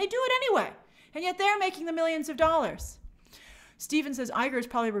mistake. And they do it anyway. And yet they're making the millions of dollars. Steven says Iger is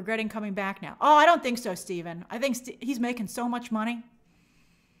probably regretting coming back now. Oh, I don't think so, Steven. I think he's making so much money.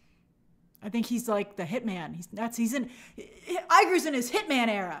 I think he's like the hitman. Iger's in his hitman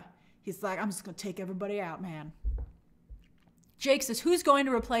era. He's like, I'm just going to take everybody out, man. Jake says, who's going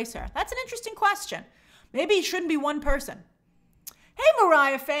to replace her? That's an interesting question. Maybe it shouldn't be one person. Hey,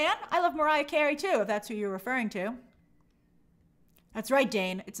 Mariah fan. I love Mariah Carey, too, if that's who you're referring to. That's right,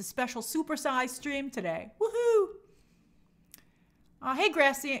 Dane. It's a special supersized stream today. Woohoo! Hey,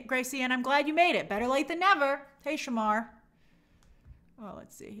 Gracie, and I'm glad you made it. Better late than never. Hey, Shamar. Oh,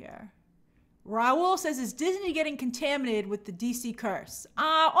 let's see here. Raul says, is Disney getting contaminated with the DC curse?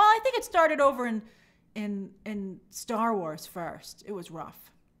 Well, I think it started over in Star Wars first. It was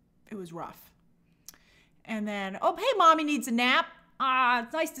rough. It was rough. And then, oh, hey, Mommy needs a nap.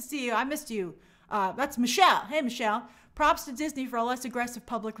 It's nice to see you. I missed you. That's Michelle. Hey, Michelle. Props to Disney for a less aggressive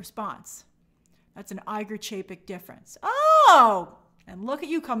public response. That's an Iger-Chapek difference. Oh, and look at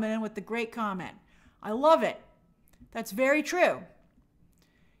you coming in with the great comment. I love it. That's very true.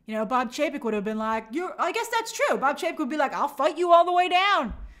 You know, Bob Chapek would have been like, I guess that's true. Bob Chapek would be like, I'll fight you all the way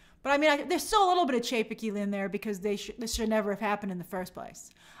down. But I mean, there's still a little bit of Chapek in there because this should never have happened in the first place.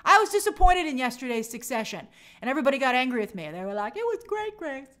 I was disappointed in yesterday's Succession, and everybody got angry with me. They were like, it was great,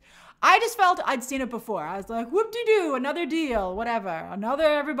 Grace. I just felt I'd seen it before. I was like, whoop-de-doo, another deal, whatever. Another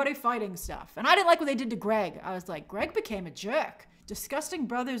everybody fighting stuff. And I didn't like what they did to Greg. I was like, Greg became a jerk. Disgusting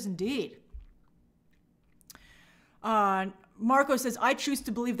brothers indeed. Marco says, I choose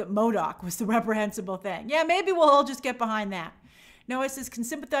to believe that MODOK was the reprehensible thing. Yeah, maybe we'll all just get behind that. Noah says, can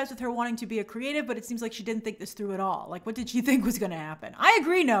sympathize with her wanting to be a creative, but it seems like she didn't think this through at all. Like, what did she think was going to happen? I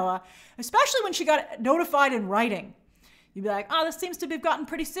agree, Noah, especially when she got notified in writing. You'd be like, oh, this seems to have gotten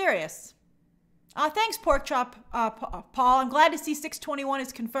pretty serious. Thanks, Pork Chop, Paul. I'm glad to see 621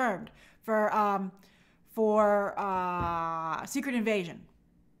 is confirmed for Secret Invasion.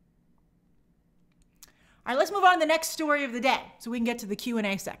 All right, let's move on to the next story of the day so we can get to the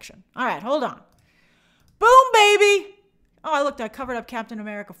Q&A section. All right, hold on. Boom, baby. Oh, looked, I covered up Captain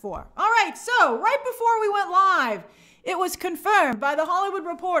America 4. All right, so right before we went live, it was confirmed by the Hollywood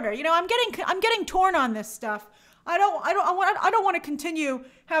Reporter. You know, I'm getting torn on this stuff. I don't want to continue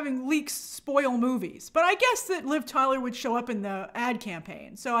having leaks spoil movies, but I guess that Liv Tyler would show up in the ad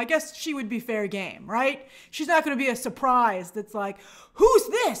campaign, so I guess she would be fair game, right? She's not going to be a surprise that's like, who's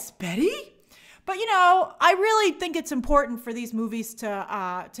this, Betty? But you know, I really think it's important for these movies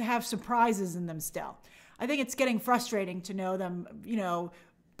to have surprises in them still. I think it's getting frustrating to know them, you know,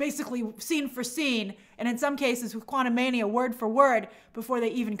 basically scene for scene, and in some cases with Quantumania word for word before they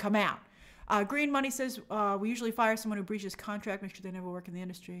even come out. Green Money says, we usually fire someone who breaches contract, make sure they never work in the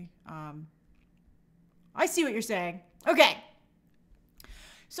industry. I see what you're saying. Okay.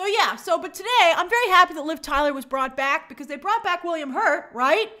 So yeah, but today I'm very happy that Liv Tyler was brought back because they brought back William Hurt,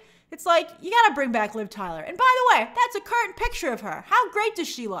 right? It's like, you gotta bring back Liv Tyler. And by the way, that's a current picture of her. How great does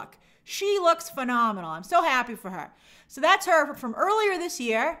she look? She looks phenomenal. I'm so happy for her. So that's her from earlier this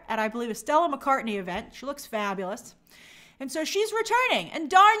year at, I believe, a Stella McCartney event. She looks fabulous. And so she's returning. And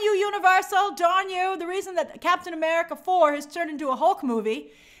darn you, Universal, darn you. The reason that Captain America 4 has turned into a Hulk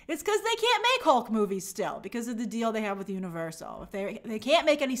movie is because they can't make Hulk movies still because of the deal they have with Universal. They can't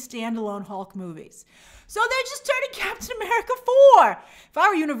make any standalone Hulk movies. So they're just turning Captain America 4. If I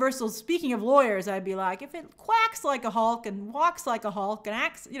were Universal, speaking of lawyers, I'd be like, if it quacks like a Hulk and walks like a Hulk and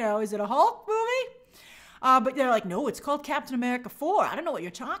acts, you know, is it a Hulk movie? But they're like, no, it's called Captain America 4. I don't know what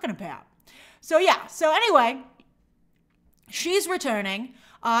you're talking about. So yeah, so anyway, she's returning.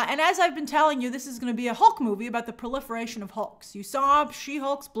 And as I've been telling you, this is going to be a Hulk movie about the proliferation of Hulks. You saw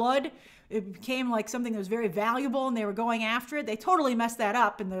She-Hulk's blood. It became like something that was very valuable, and they were going after it. They totally messed that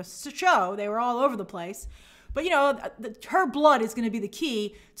up in the show. They were all over the place. But, you know, her blood is going to be the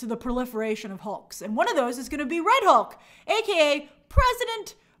key to the proliferation of Hulks. And one of those is going to be Red Hulk, a.k.a.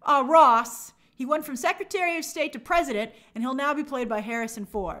 President Ross. He went from Secretary of State to President, and he'll now be played by Harrison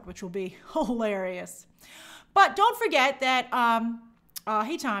Ford, which will be hilarious. But don't forget that,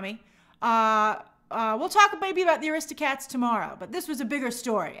 hey, Tommy, we'll talk maybe about the Aristocats tomorrow, but this was a bigger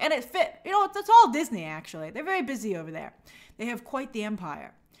story, and it fit. You know, it's all Disney, actually. They're very busy over there. They have quite the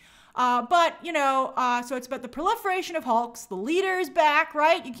empire. But, you know, so it's about the proliferation of Hulks. The leader's back,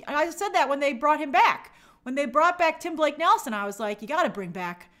 right? I said that when they brought him back. When they brought back Tim Blake Nelson, I was like, you got to bring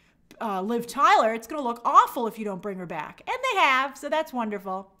back Liv Tyler. It's going to look awful if you don't bring her back. And they have, so that's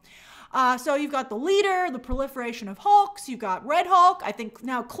wonderful. So you've got the leader, the proliferation of Hulks. You've got Red Hulk. I think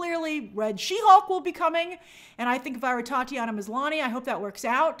now clearly Red She-Hulk will be coming. And I think if I were Tatiana Maslany, I hope that works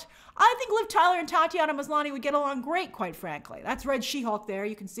out. I think Liv Tyler and Tatiana Maslany would get along great, quite frankly. That's Red She-Hulk there.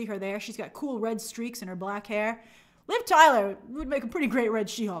 You can see her there. She's got cool red streaks in her black hair. Liv Tyler would make a pretty great Red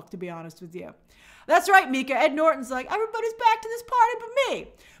She-Hulk, to be honest with you. That's right, Mika. Ed Norton's like, everybody's back to this party but me.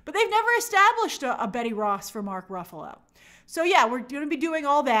 But they've never established a Betty Ross for Mark Ruffalo. So yeah, we're going to be doing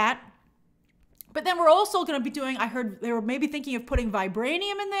all that. But then we're also going to be doing, I heard they were maybe thinking of putting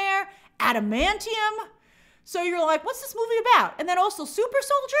vibranium in there, adamantium. So you're like, what's this movie about? And then also super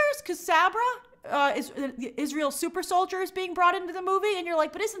soldiers, because Sabra, Israel's super soldier is being brought into the movie. And you're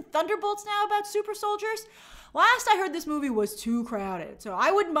like, but isn't Thunderbolts now about super soldiers? Last I heard, this movie was too crowded. So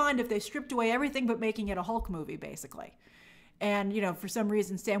I wouldn't mind if they stripped away everything but making it a Hulk movie, basically. And, you know, for some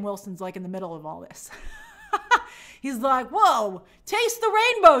reason, Sam Wilson's like in the middle of all this. He's like, whoa, taste the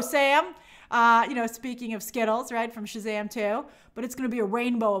rainbow, Sam. You know, speaking of Skittles, right, from Shazam 2. But it's going to be a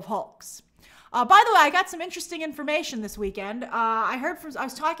rainbow of Hulks. By the way, I got some interesting information this weekend. I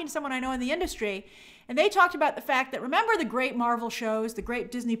was talking to someone I know in the industry, and they talked about the fact that, remember the great Marvel shows, the great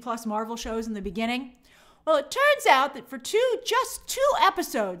Disney Plus Marvel shows in the beginning? Well, it turns out that for just two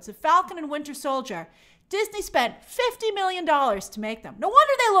episodes of Falcon and Winter Soldier, Disney spent $50 million to make them. No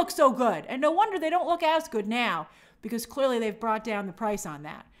wonder they look so good, and no wonder they don't look as good now, because clearly they've brought down the price on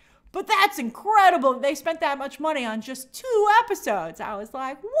that. But that's incredible. They spent that much money on just 2 episodes. I was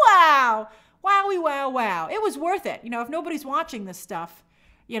like, wow, wowie, wow, wow. It was worth it. You know, if nobody's watching this stuff,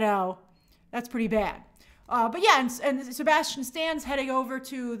 you know, that's pretty bad. But yeah, and Sebastian Stan's heading over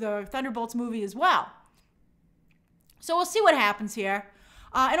to the Thunderbolts movie as well. So we'll see what happens here.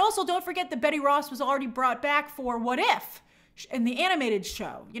 And also, don't forget that Betty Ross was already brought back for What If in the animated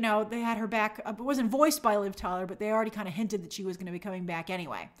show. You know, they had her back. It wasn't voiced by Liv Tyler, but they already kind of hinted that she was going to be coming back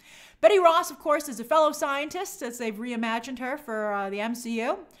anyway. Betty Ross, of course, is a fellow scientist, as they've reimagined her for the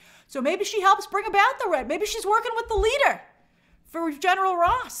MCU. So maybe she helps bring about the red. Maybe she's working with the leader for General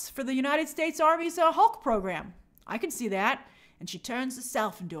Ross for the United States Army's Hulk program. I can see that. And she turns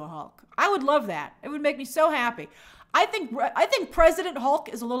herself into a Hulk. I would love that. It would make me so happy. I think President Hulk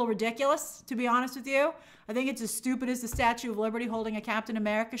is a little ridiculous, to be honest with you. I think it's as stupid as the Statue of Liberty holding a Captain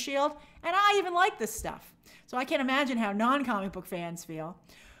America shield. And I even like this stuff. So I can't imagine how non-comic book fans feel.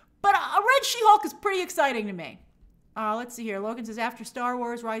 But a Red She-Hulk is pretty exciting to me. Let's see here. Logan says, after Star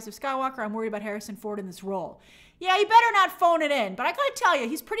Wars Rise of Skywalker, I'm worried about Harrison Ford in this role. Yeah, you better not phone it in. But I gotta tell you,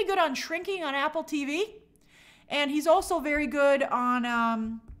 he's pretty good on Shrinking on Apple TV. And he's also very good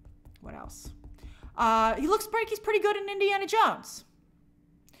on, what else? He's pretty good in Indiana Jones.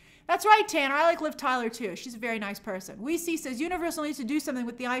 That's right, Tanner. I like Liv Tyler, too. She's a very nice person. WeC says, Universal needs to do something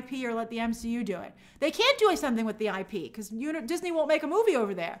with the IP or let the MCU do it. They can't do something with the IP because Disney won't make a movie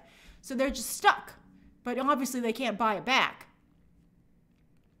over there. So they're just stuck. But obviously they can't buy it back.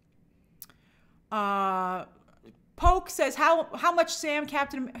 Poke says, how much Sam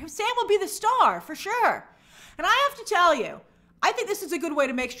will be the star, for sure. And I have to tell you, I think this is a good way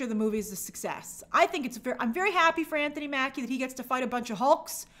to make sure the movie is a success. I'm very happy for Anthony Mackie that he gets to fight a bunch of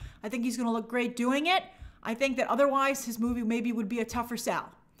Hulks. I think he's going to look great doing it. I think that otherwise his movie maybe would be a tougher sell.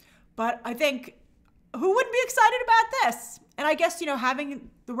 But I think, who wouldn't be excited about this? And I guess, you know,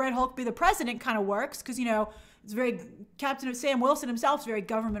 having the Red Hulk be the president kind of works because, you know, it's Sam Wilson himself is very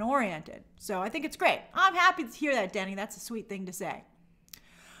government oriented. So I think it's great. I'm happy to hear that, Denny. That's a sweet thing to say.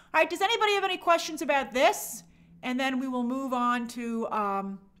 All right, does anybody have any questions about this? And then we will move on to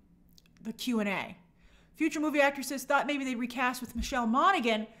the Q&A. Future movie actresses thought maybe they'd recast with Michelle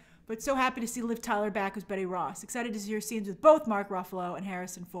Monaghan, but so happy to see Liv Tyler back as Betty Ross. Excited to see her scenes with both Mark Ruffalo and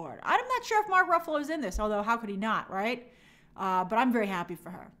Harrison Ford. I'm not sure if Mark Ruffalo is in this, although how could he not, right? But I'm very happy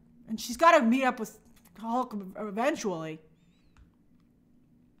for her. And she's got to meet up with Hulk eventually.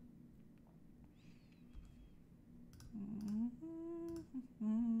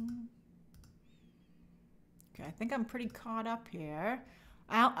 Okay, I think I'm pretty caught up here.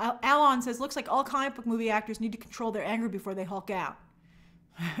 Alon says, looks like all comic book movie actors need to control their anger before they Hulk out.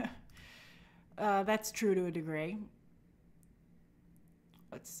 That's true to a degree.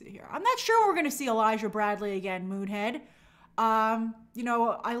 Let's see here. I'm not sure we're going to see Elijah Bradley again, Moonhead. You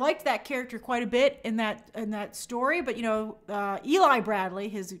know, I liked that character quite a bit in that story, but you know, Eli Bradley,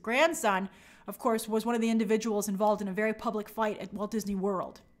 his grandson, of course, was one of the individuals involved in a very public fight at Walt Disney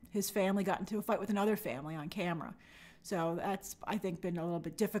World. His family got into a fight with another family on camera. So that's, I think, been a little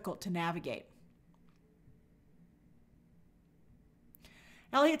bit difficult to navigate.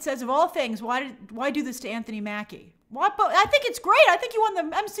 Elliot says, of all things, why do this to Anthony Mackie? What? But I think it's great. I think you won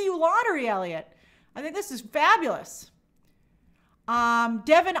the MCU lottery, Elliot. I think this is fabulous.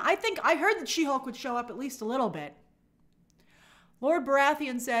 Devin, I heard that She-Hulk would show up at least a little bit. Lord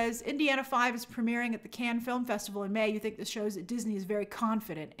Baratheon says, Indiana 5 is premiering at the Cannes Film Festival in May. You think this shows that Disney is very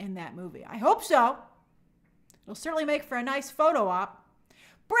confident in that movie? I hope so. It'll certainly make for a nice photo op.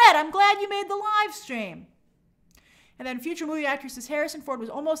 Brett, I'm glad you made the live stream. And then future movie actor says Harrison Ford was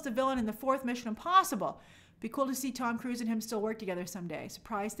almost a villain in the 4th Mission Impossible. Be cool to see Tom Cruise and him still work together someday.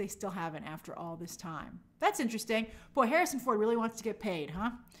 Surprised they still haven't after all this time. That's interesting. Boy, Harrison Ford really wants to get paid, huh?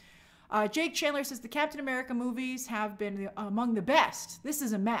 Jake Chandler says the Captain America movies have been among the best. This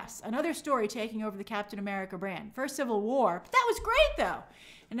is a mess. Another story taking over the Captain America brand. First Civil War, but that was great though.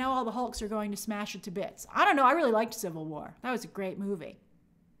 And now all the Hulks are going to smash it to bits. I don't know, I really liked Civil War. That was a great movie.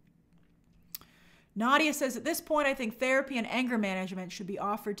 Nadia says at this point, I think therapy and anger management should be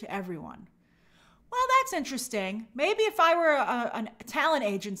offered to everyone. Well, that's interesting. Maybe if I were a talent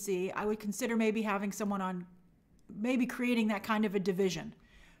agency, I would consider maybe having someone on, maybe creating that kind of a division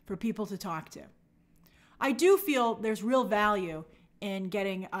for people to talk to. I do feel there's real value in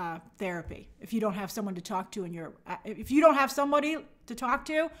getting therapy. If you don't have someone to talk to if you don't have somebody to talk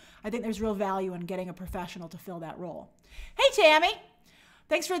to, I think there's real value in getting a professional to fill that role. Hey, Tammy.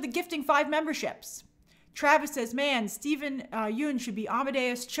 Thanks for the gifting 5 memberships. Travis says, man, Stephen Yeun should be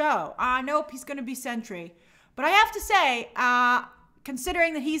Amadeus Cho. Nope, he's going to be Sentry. But I have to say,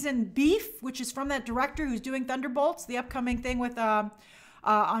 considering that he's in Beef, which is from that director who's doing Thunderbolts, the upcoming thing with on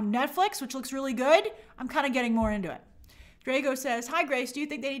Netflix, which looks really good, I'm kind of getting more into it. Drago says, hi, Grace, do you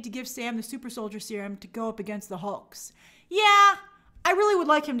think they need to give Sam the Super Soldier Serum to go up against the Hulks? Yeah, I really would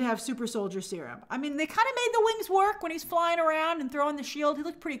like him to have Super Soldier Serum. I mean, they kind of made the wings work when he's flying around and throwing the shield. He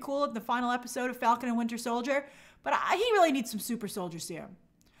looked pretty cool in the final episode of Falcon and Winter Soldier, but he really needs some Super Soldier Serum.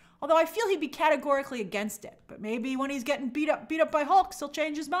 Although I feel he'd be categorically against it, but maybe when he's getting beat up by Hulks, he'll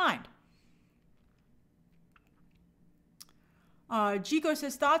change his mind. Jico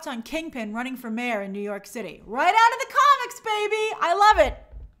says, thoughts on Kingpin running for mayor in New York City. Right out of the comics, baby! I love it!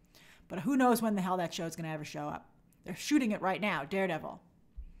 But who knows when the hell that show's going to ever show up. They're shooting it right now, Daredevil.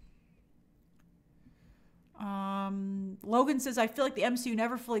 Logan says, I feel like the MCU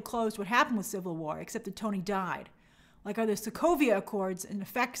never fully closed what happened with Civil War, except that Tony died. Like, are the Sokovia Accords in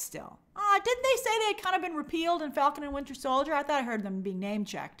effect still? Didn't they say they had kind of been repealed in Falcon and Winter Soldier? I thought I heard them being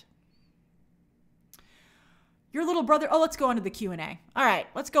name-checked. Your little brother... Oh, let's go on to the Q&A. All right,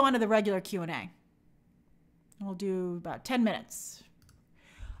 let's go on to the regular Q&A. We'll do about 10 minutes.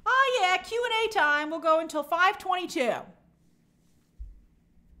 Oh, yeah, Q&A time. We'll go until 5:22.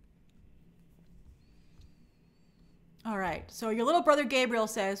 All right, so your little brother Gabriel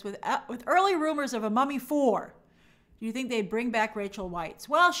says, with early rumors of a Mummy 4, do you think they'd bring back Rachel Weisz?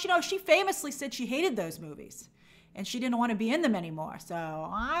 Well, she famously said she hated those movies, and she didn't want to be in them anymore. So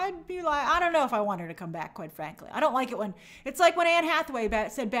I'd be like, I don't know if I want her to come back, quite frankly. I don't like it when, it's like when Anne Hathaway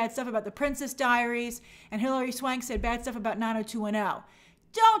said bad stuff about The Princess Diaries, and Hilary Swank said bad stuff about 90210.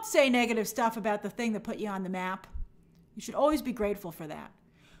 Don't say negative stuff about the thing that put you on the map. You should always be grateful for that.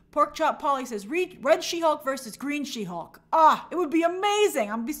 Pork Chop Polly says, Red She-Hulk versus Green She-Hulk. It would be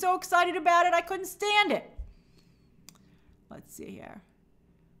amazing. I'd be so excited about it, I couldn't stand it. Let's see here.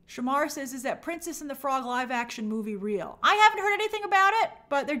 Shamar says, is that Princess and the Frog live-action movie real? I haven't heard anything about it,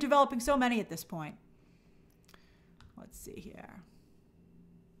 but they're developing so many at this point. Let's see here.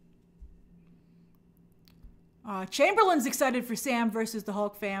 Chamberlain's excited for Sam versus the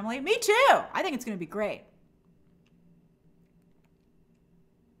Hulk family. Me too. I think it's going to be great.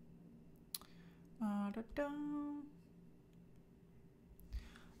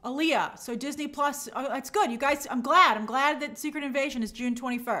 Aaliyah. So Disney Plus. That's good. You guys, I'm glad that Secret Invasion is June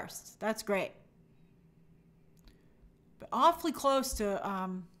 21st. That's great. But awfully close to,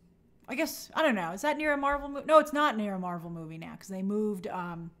 I guess, I don't know. Is that near a Marvel movie? No, it's not near a Marvel movie now because they moved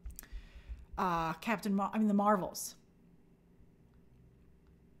the Marvels.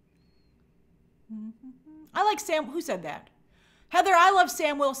 I like Sam. Who said that? Heather, I love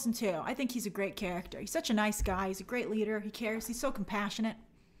Sam Wilson too. I think he's a great character. He's such a nice guy. He's a great leader. He cares. He's so compassionate.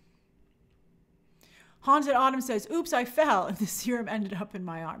 Haunted Autumn says, oops, I fell and the serum ended up in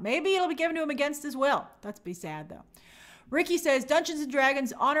my arm. Maybe it'll be given to him against his will. That's be sad though. Ricky says, Dungeons &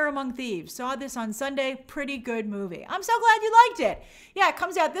 Dragons Honor Among Thieves. Saw this on Sunday. Pretty good movie. I'm so glad you liked it. Yeah, it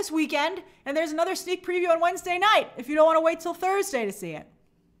comes out this weekend, and there's another sneak preview on Wednesday night if you don't want to wait till Thursday to see it.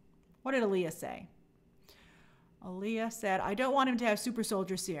 What did Aaliyah say? Aaliyah said, I don't want him to have super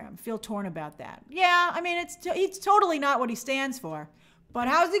soldier serum. Feel torn about that. Yeah, I mean, it's totally not what he stands for. But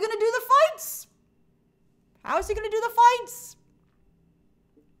how's he going to do the fights? How's he going to do the fights?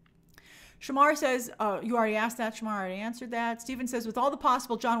 Shamar says, you already asked that. Shamar already answered that. Stephen says, with all the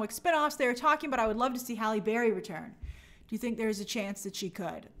possible John Wick spinoffs they were talking about, I would love to see Halle Berry return. Do you think there's a chance that she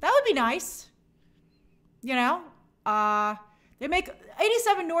could? That would be nice. You know? They make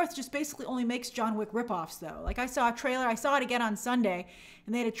 87 North just basically only makes John Wick ripoffs, though. Like, I saw a trailer. I saw it again on Sunday,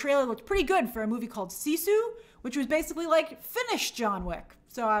 and they had a trailer that looked pretty good for a movie called Sisu, which was basically like finished John Wick.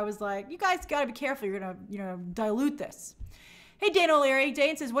 So I was like, you guys got to be careful. You're going to, dilute this. Hey, Dane O'Leary.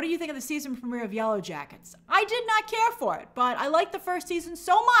 Dane says, what do you think of the season premiere of Yellow Jackets? I did not care for it, but I liked the first season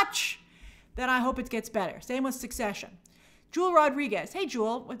so much that I hope it gets better. Same with Succession. Jewel Rodriguez. Hey,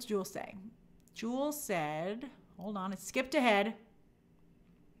 Jewel. What's Jewel say? Jewel said, hold on, it skipped ahead.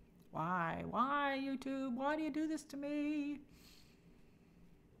 Why, YouTube? Why do you do this to me?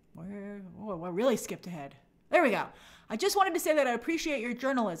 I really skipped ahead. There we go. I just wanted to say that I appreciate your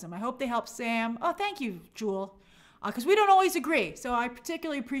journalism. I hope they help Sam. Oh, thank you, Jewel. Because we don't always agree, so I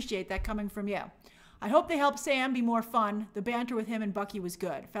particularly appreciate that coming from you. I hope they help Sam be more fun. The banter with him and Bucky was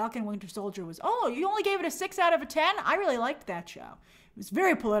good. Falcon Winter Soldier was, oh, you only gave it a 6 out of a 10? I really liked that show. It was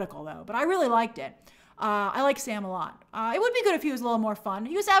very political, though, but I really liked it. I like Sam a lot. It would be good if he was a little more fun.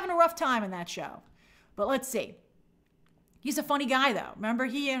 He was having a rough time in that show. But let's see. He's a funny guy, though. Remember,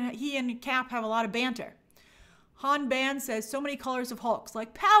 he and Cap have a lot of banter. Han Ban says, so many colors of Hulks,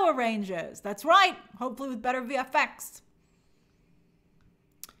 like Power Rangers. That's right. Hopefully with better VFX.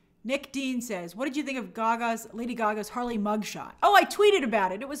 Nick Dean says, what did you think of Lady Gaga's Harley mugshot? Oh, I tweeted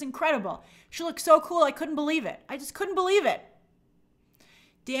about it. It was incredible. She looked so cool, I couldn't believe it. I just couldn't believe it.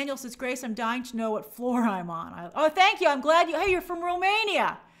 Daniel says, Grace, I'm dying to know what floor I'm on. Oh, thank you. I'm glad you're from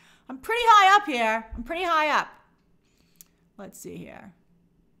Romania. I'm pretty high up here. I'm pretty high up. Let's see here.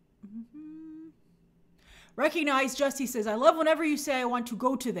 Recognize Justy says, I love whenever you say I want to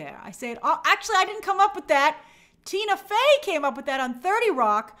go to there. I say it. Oh, actually, I didn't come up with that. Tina Fey came up with that on 30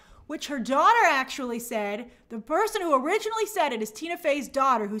 Rock, which her daughter actually said. The person who originally said it is Tina Fey's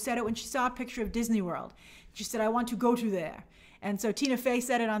daughter, who said it when she saw a picture of Disney World. She said, I want to go to there. And so Tina Fey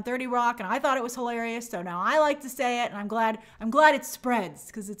said it on 30 Rock, and I thought it was hilarious. So now I like to say it, and I'm glad it spreads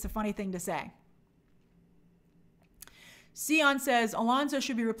because it's a funny thing to say. Sion says Alonso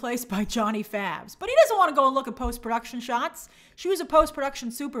should be replaced by Johnny Fabs, but he doesn't want to go and look at post-production shots. She was a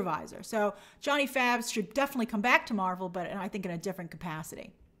post-production supervisor, so Johnny Fabs should definitely come back to Marvel, but I think in a different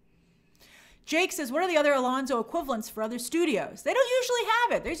capacity. Jake says, what are the other Alonso equivalents for other studios? They don't usually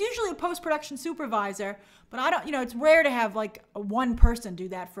have it. There's usually a post-production supervisor, but I don't, it's rare to have like one person do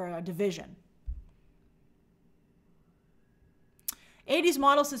that for a division. 80s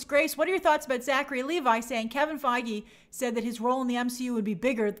Model says, Grace, what are your thoughts about Zachary Levi saying Kevin Feige said that his role in the MCU would be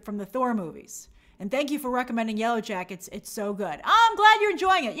bigger from the Thor movies? And thank you for recommending Yellow Jackets. It's so good. I'm glad you're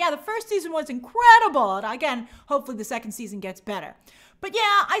enjoying it. Yeah, the first season was incredible. And again, hopefully the second season gets better. But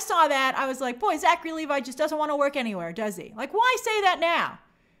yeah, I saw that. I was like, boy, Zachary Levi just doesn't want to work anywhere, does he? Like, why say that now?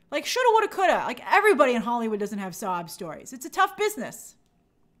 Like, shoulda, woulda, coulda. Like, everybody in Hollywood doesn't have sob stories. It's a tough business.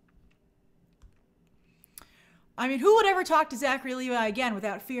 I mean, who would ever talk to Zachary Levi again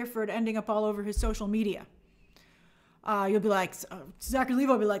without fear for it ending up all over his social media? You'll be like, Zachary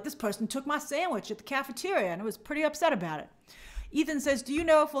Levi will be like, this person took my sandwich at the cafeteria and I was pretty upset about it. Ethan says, do you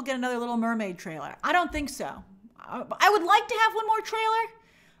know if we'll get another Little Mermaid trailer? I don't think so. I would like to have one more trailer.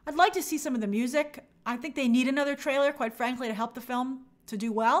 I'd like to see some of the music. I think they need another trailer, quite frankly, to help the film to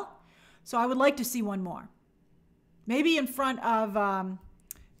do well. So I would like to see one more. Maybe in front of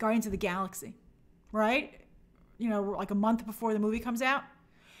Guardians of the Galaxy, right? Like a month before the movie comes out.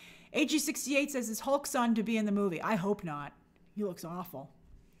 AG68 says, is Hulk son to be in the movie? I hope not. He looks awful.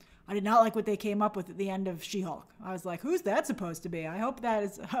 I did not like what they came up with at the end of She-Hulk. I was like, who's that supposed to be? I hope that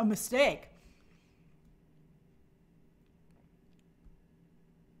is a mistake.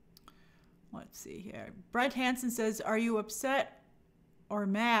 Let's see here. Brett Hansen says, are you upset or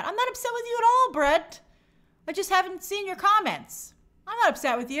mad? I'm not upset with you at all, Brett. I just haven't seen your comments. I'm not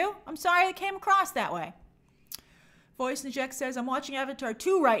upset with you. I'm sorry it came across that way. Voice Inject says, I'm watching Avatar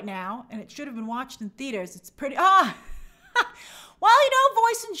 2 right now, and it should have been watched in theaters. It's pretty, well,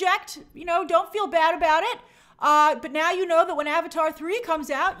 Voice Inject, don't feel bad about it. But now you know that when Avatar 3 comes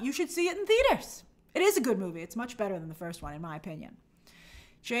out, you should see it in theaters. It is a good movie. It's much better than the first one, in my opinion.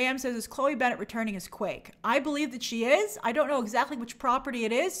 JM says, is Chloe Bennett returning as Quake? I believe that she is. I don't know exactly which property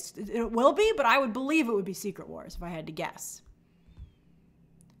it is. It will be, but I would believe it would be Secret Wars if I had to guess.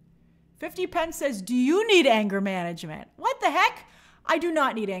 50 Pence says, do you need anger management? What the heck? I do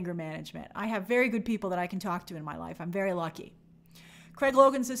not need anger management. I have very good people that I can talk to in my life. I'm very lucky. Craig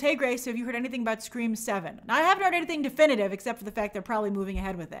Logan says, hey Grace, have you heard anything about Scream 7? Now, I haven't heard anything definitive except for the fact they're probably moving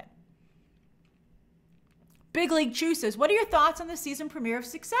ahead with it. Big League Chew says, what are your thoughts on the season premiere of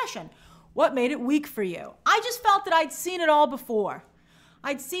Succession? What made it weak for you? I just felt that I'd seen it all before.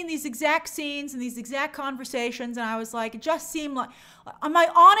 I'd seen these exact scenes and these exact conversations, and I was like, it just seemed like, my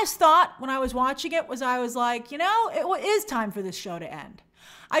honest thought when I was watching it was I was like, you know, it is time for this show to end.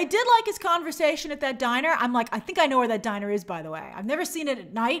 I did like his conversation at that diner. I'm like, I think I know where that diner is, by the way. I've never seen it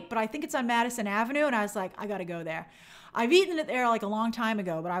at night, but I think it's on Madison Avenue, and I was like, I gotta go there. I've eaten it there like a long time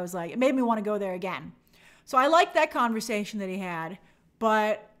ago, but I was like, it made me want to go there again. So I liked that conversation that he had,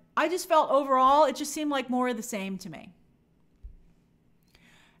 but I just felt overall, it just seemed like more of the same to me.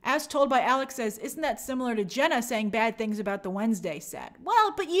 As told by Alex says, isn't that similar to Jenna saying bad things about the Wednesday set?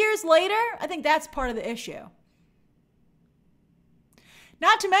 Well, but years later, I think that's part of the issue.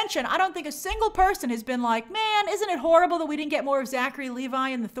 Not to mention, I don't think a single person has been like, man, isn't it horrible that we didn't get more of Zachary Levi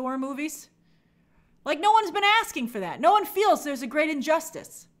in the Thor movies? Like, no one's been asking for that. No one feels there's a great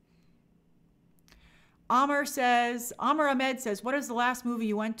injustice. Amr Ahmed says, what is the last movie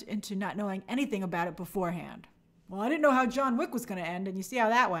you went into not knowing anything about it beforehand? Well, I didn't know how John Wick was going to end, and you see how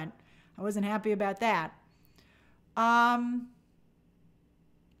that went. I wasn't happy about that. I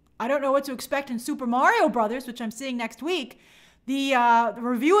don't know what to expect in Super Mario Brothers, which I'm seeing next week. The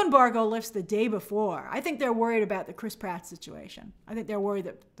review embargo lifts the day before. I think they're worried about the Chris Pratt situation. I think they're worried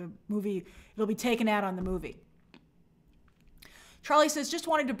that the movie, it'll be taken out on the movie. Charlie says, just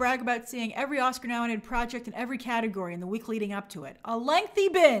wanted to brag about seeing every Oscar-nominated project in every category in the week leading up to it. A lengthy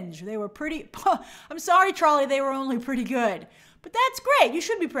binge. They were pretty... I'm sorry, Charlie, they were only pretty good. But that's great. You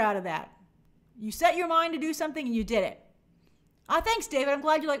should be proud of that. You set your mind to do something and you did it. Thanks, David. I'm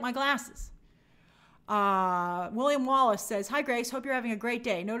glad you like my glasses. William Wallace says, hi, Grace. Hope you're having a great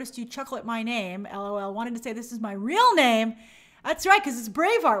day. Noticed you chuckle at my name. LOL. Wanted to say this is my real name. That's right, because it's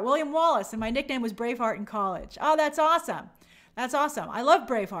Braveheart, William Wallace, and my nickname was Braveheart in college. Oh, that's awesome. That's awesome. I love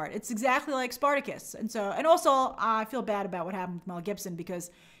Braveheart. It's exactly like Spartacus. And also, I feel bad about what happened with Mel Gibson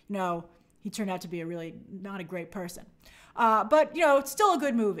because, you know, he turned out to be a really not a great person. But, you know, it's still a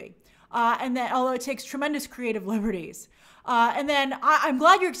good movie. And then, although it takes tremendous creative liberties. And then I'm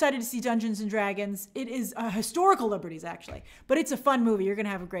glad you're excited to see Dungeons and Dragons. It is historical liberties, actually. But it's a fun movie. You're going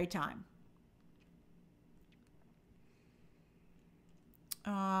to have a great time.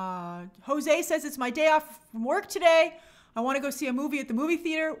 Jose says, it's my day off from work today. I want to go see a movie at the movie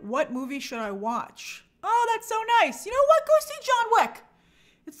theater. What movie should I watch? Oh, that's so nice. You know what? Go see John Wick.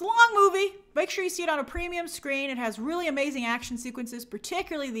 It's a long movie. Make sure you see it on a premium screen. It has really amazing action sequences,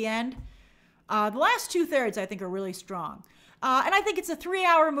 particularly the end. The last 2/3, I think, are really strong. And I think it's a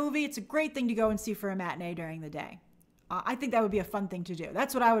 3-hour movie. It's a great thing to go and see for a matinee during the day. I think that would be a fun thing to do.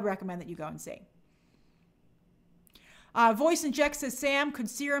 That's what I would recommend that you go and see. Voice Inject says Sam could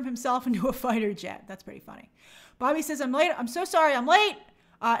serum himself into a fighter jet. That's pretty funny. Bobby says, I'm late. I'm so sorry I'm late.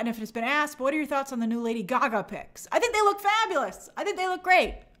 And if it's been asked, what are your thoughts on the new Lady Gaga pics? I think they look fabulous. I think they look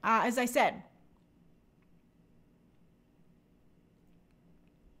great, as I said.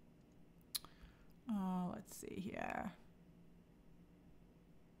 Oh, let's see here.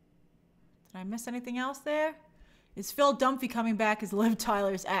 Did I miss anything else there? Is Phil Dunphy coming back as Liv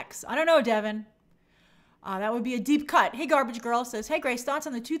Tyler's ex? I don't know, Devin. That would be a deep cut. Hey, Garbage Girl says, hey, Grace, thoughts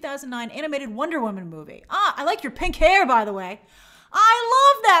on the 2009 animated Wonder Woman movie? I like your pink hair, by the way.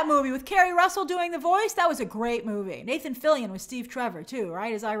 I love that movie with Kerry Russell doing the voice. That was a great movie. Nathan Fillion with Steve Trevor, too,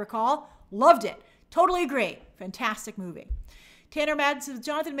 right? As I recall. Loved it. Totally agree. Fantastic movie. Tanner Madden says,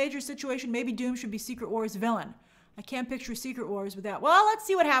 Jonathan Majors' situation, maybe Doom should be Secret Wars villain. I can't picture Secret Wars without... Well, let's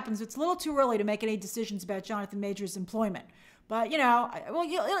see what happens. It's a little too early to make any decisions about Jonathan Majors' employment. But, you know,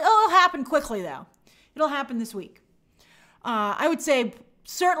 it'll happen quickly, though. It'll happen this week. I would say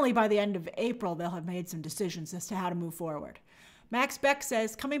certainly by the end of April, they'll have made some decisions as to how to move forward. Max Beck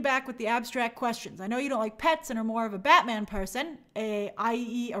says, coming back with the abstract questions. I know you don't like pets and are more of a Batman person,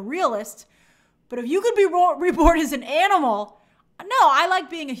 i.e. a realist, but if you could be reborn as an animal, no, I like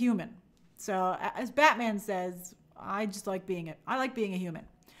being a human. So as Batman says, I like being a human.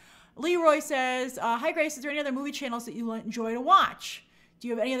 Leroy says, hi Grace, is there any other movie channels that you enjoy to watch? Do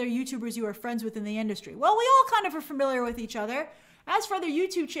you have any other YouTubers you are friends with in the industry? Well, we all kind of are familiar with each other. As for other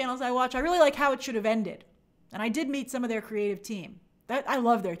YouTube channels I watch, I really like How It Should Have Ended. And I did meet some of their creative team. I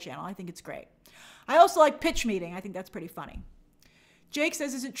love their channel. I think it's great. I also like Pitch Meeting. I think that's pretty funny. Jake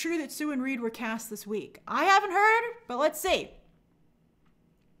says, is it true that Sue and Reed were cast this week? I haven't heard, but let's see.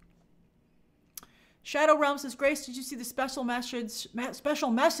 Shadow Realm says, Grace, did you see the special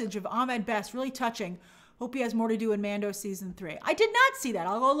message of Ahmed Best? Really touching. Hope he has more to do in Mando season 3. I did not see that.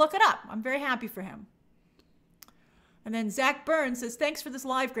 I'll go look it up. I'm very happy for him. And then Zach Burns says, thanks for this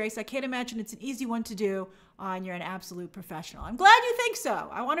live, Grace. I can't imagine it's an easy one to do, and you're an absolute professional. I'm glad you think so.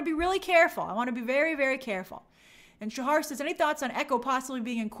 I want to be really careful. I want to be very, very careful. And Shahar says, any thoughts on Echo possibly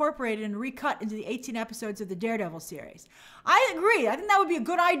being incorporated and recut into the 18 episodes of the Daredevil series? I agree. I think that would be a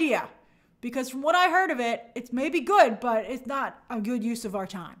good idea. Because from what I heard of it, it's maybe good, but it's not a good use of our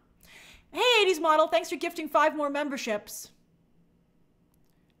time. Hey, 80s model, thanks for gifting 5 more memberships.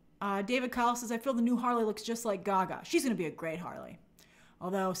 David Kyle says, I feel the new Harley looks just like Gaga. She's going to be a great Harley.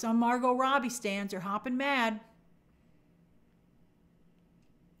 Although some Margot Robbie stands are hopping mad.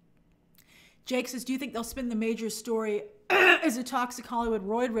 Jake says, do you think they'll spin the Majors story as a toxic Hollywood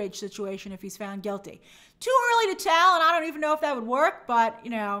roid rage situation if he's found guilty? Too early to tell, and I don't even know if that would work, but,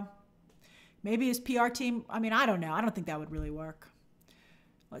 you know, maybe his PR team, I mean, I don't know. I don't think that would really work.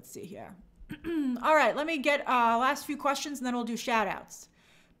 Let's see here. All right, let me get last few questions, and then we'll do shout-outs.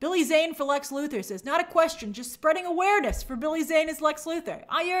 Billy Zane for Lex Luthor says, not a question, just spreading awareness for Billy Zane as Lex Luthor.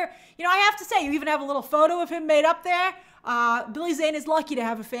 You know, I have to say, you even have a little photo of him made up there. Billy Zane is lucky to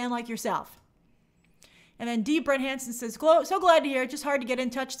have a fan like yourself. And then D. Brent Hansen says, so glad to hear it. Just hard to get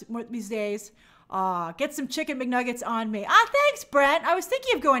in touch these days. Get some chicken McNuggets on me. Thanks, Brent. I was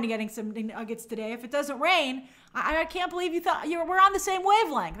thinking of going to getting some nuggets today. If it doesn't rain, I can't believe you thought we're on the same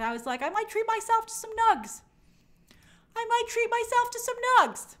wavelength. I was like, I might treat myself to some nugs.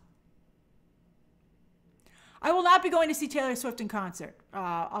 I will not be going to see Taylor Swift in concert,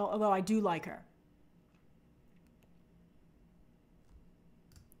 although I do like her.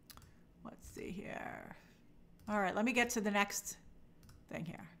 Let's see here. All right, let me get to the next thing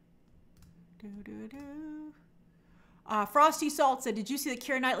here. Frosty Salt said, did you see that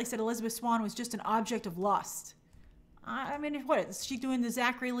Keira Knightley said Elizabeth Swann was just an object of lust? I mean, what, is she doing the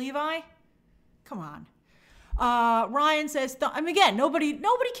Zachary Levi? Come on. Ryan says, again, nobody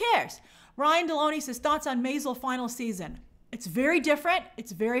cares. Ryan Deloney says, thoughts on Maisel final season. It's very different.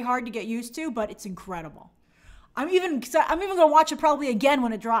 It's very hard to get used to, but it's incredible. I'm even going to watch it probably again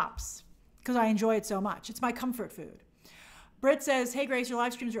when it drops because I enjoy it so much. It's my comfort food. Britt says, hey, Grace, your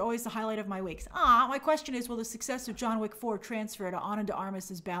live streams are always the highlight of my weeks. My question is, will the success of John Wick 4 transfer to Ana de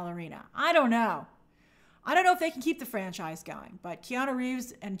Armas' ballerina? I don't know. I don't know if they can keep the franchise going, but Keanu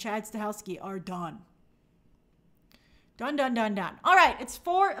Reeves and Chad Stahelski are done. Done. All right, it's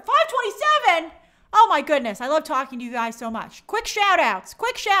 5:27. Oh, my goodness. I love talking to you guys so much. Quick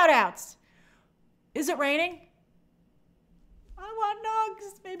shout-outs. Is it raining? I want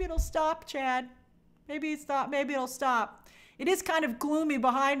nugs. Maybe it'll stop, Chad. Maybe it'll stop. It is kind of gloomy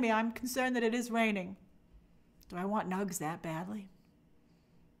behind me. I'm concerned that it is raining. Do I want nugs that badly?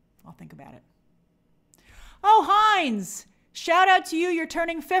 I'll think about it. Oh, Heinz. Shout out to you. You're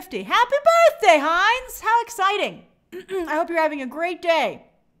turning 50. Happy birthday, Heinz. How exciting. I hope you're having a great day.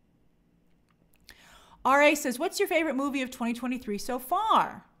 R.A. says, what's your favorite movie of 2023 so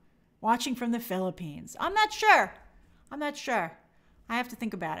far? Watching from the Philippines. I'm not sure. I have to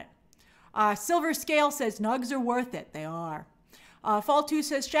think about it. Silver Scale says, nugs are worth it. They are. Fall 2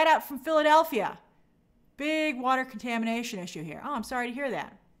 says, shout out from Philadelphia. Big water contamination issue here. Oh, I'm sorry to hear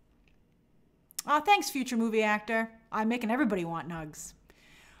that. Thanks, future movie actor. I'm making everybody want nugs.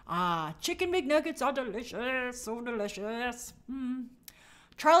 Chicken McNuggets are delicious. So delicious.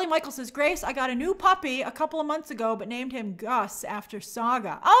 Charlie Michael says, Grace, I got a new puppy a couple of months ago, but named him Gus after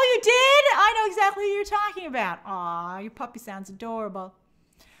Saga. Oh, you did? I know exactly who you're talking about. Aw, your puppy sounds adorable.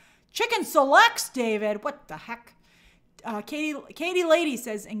 Chicken Selects, David. What the heck? Katie Lady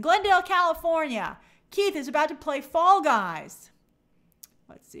says, in Glendale, California, Keith is about to play Fall Guys.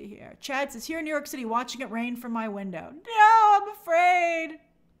 Let's see here. Chad says, here in New York City, watching it rain from my window. No, I'm afraid.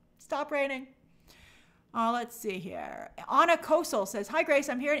 Stop raining. Let's see here. Anna Kosel says, hi, Grace.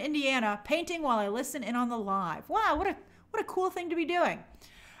 I'm here in Indiana, painting while I listen in on the live. Wow, what a cool thing to be doing.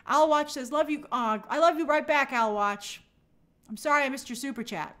 Al Watch says, love you. I love you right back, Al Watch. I'm sorry I missed your super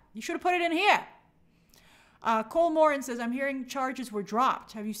chat. You should have put it in here. Cole Morin says, I'm hearing charges were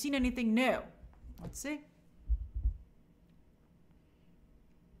dropped. Have you seen anything new? Let's see.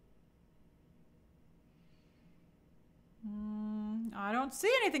 I don't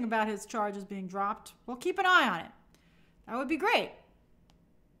see anything about his charges being dropped. We'll keep an eye on it. That would be great.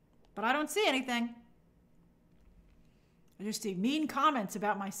 But I don't see anything. I just see mean comments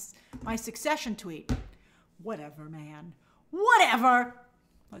about my Succession tweet. Whatever, man. Whatever.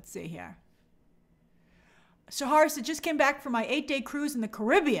 Let's see here. Shahar said, just came back from my 8-day cruise in the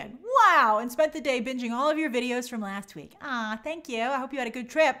Caribbean. Wow, and spent the day binging all of your videos from last week. Ah, thank you. I hope you had a good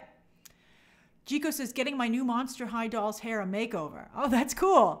trip. Jico says, getting my new Monster High doll's hair a makeover. Oh, that's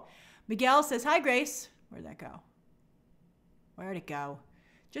cool. Miguel says, hi, Grace. Where'd that go? Where'd it go?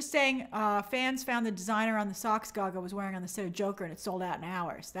 Just saying, fans found the designer on the socks Gaga was wearing on the set of Joker, and it sold out in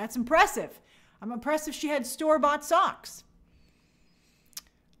hours. That's impressive. I'm impressed if she had store-bought socks.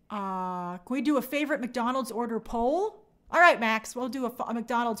 Can we do a favorite McDonald's order poll? All right, Max, we'll do a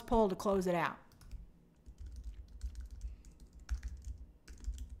McDonald's poll to close it out.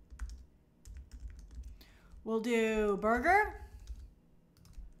 We'll do burger,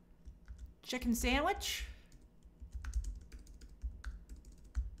 chicken sandwich,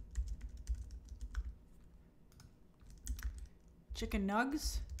 chicken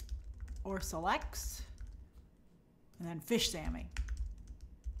nugs or selects, and then fish Sammy,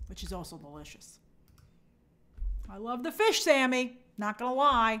 which is also delicious. I love the fish Sammy, not gonna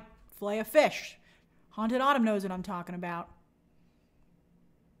lie. Fillet of fish. Haunted Autumn knows what I'm talking about.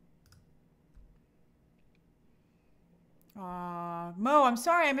 Mo, I'm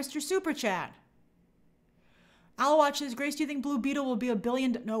sorry I missed your super chat. Alwatch says, Grace, do you think Blue Beetle will be a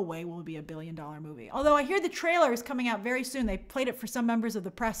billion? No way will it be a $1 billion movie. Although I hear the trailer is coming out very soon. They played it for some members of the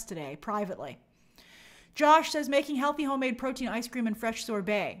press today, privately. Josh says, making healthy homemade protein ice cream and fresh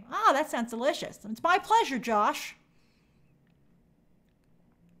sorbet. Ah, that sounds delicious. It's my pleasure, Josh.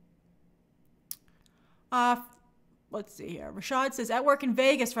 Let's see here. Rashad says, at work in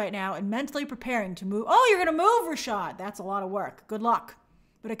Vegas right now and mentally preparing to move. Oh, you're going to move, Rashad. That's a lot of work. Good luck.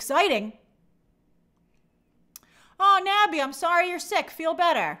 But exciting. Oh, Nabby, I'm sorry you're sick. Feel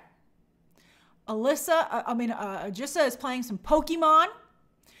better. Alyssa is playing some Pokemon.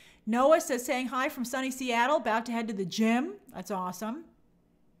 Noah says, saying hi from sunny Seattle, about to head to the gym. That's awesome.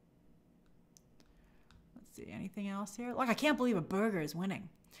 Let's see, anything else here? Look, I can't believe a burger is winning.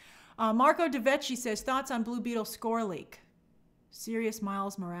 Marco DeVecchi says, thoughts on Blue Beetle score leak. Serious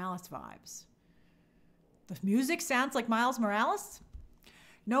Miles Morales vibes. The music sounds like Miles Morales.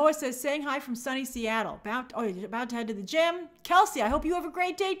 Noah says, saying hi from sunny Seattle. About to head to the gym. Kelsey, I hope you have a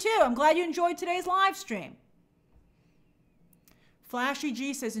great day too. I'm glad you enjoyed today's live stream. Flashy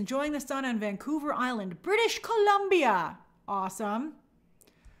G says, enjoying the sun on Vancouver Island, British Columbia. Awesome.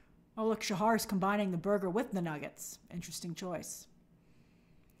 Oh, look, Shahar's combining the burger with the nuggets. Interesting choice.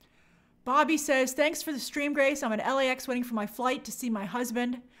 Bobby says, thanks for the stream, Grace. I'm at LAX waiting for my flight to see my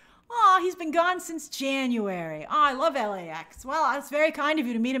husband. Aw, he's been gone since January. Oh, I love LAX. Well, that's very kind of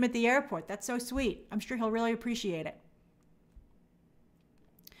you to meet him at the airport. That's so sweet. I'm sure he'll really appreciate it.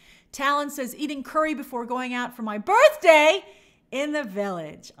 Talon says, eating curry before going out for my birthday in the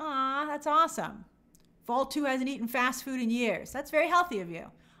village. Aw, that's awesome. Fall 2 hasn't eaten fast food in years. That's very healthy of you.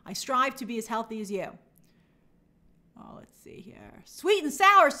 I strive to be as healthy as you. Oh, let's see here. Sweet and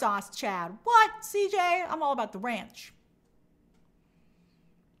sour sauce, Chad. What, CJ? I'm all about the ranch.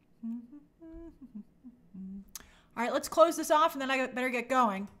 All right, let's close this off, and then I better get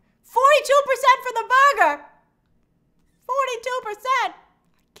going. 42% for the burger. 42%. I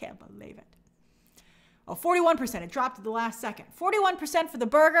can't believe it. Oh, 41%. It dropped at the last second. 41% for the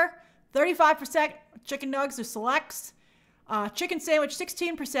burger. 35% chicken nugs or selects. Chicken sandwich,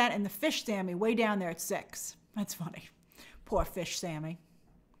 16%. And the fish Sammy way down there at 6%. That's funny. Poor fish Sammy.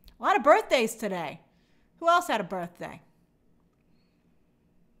 A lot of birthdays today. Who else had a birthday?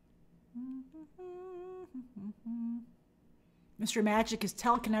 Mr. Magic is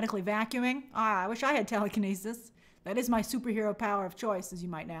telekinetically vacuuming. Ah, I wish I had telekinesis. That is my superhero power of choice, as you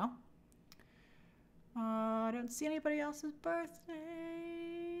might know. I don't see anybody else's birthday.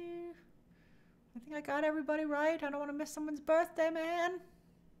 I think I got everybody right. I don't want to miss someone's birthday, man.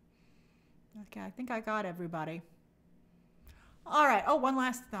 Okay, I think I got everybody. All right. Oh, one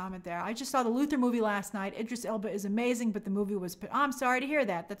last comment there. I just saw the Luther movie last night. Idris Elba is amazing, but the movie was... Oh, I'm sorry to hear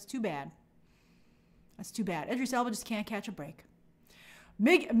that. That's too bad. That's too bad. Idris Elba just can't catch a break.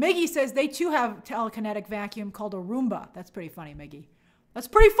 Miggy says they too have a telekinetic vacuum called a Roomba. That's pretty funny, Miggy. That's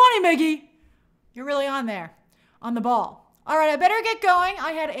pretty funny, Miggy. You're really on there, on the ball. All right, I better get going.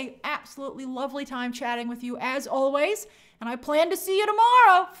 I had an absolutely lovely time chatting with you as always, and I plan to see you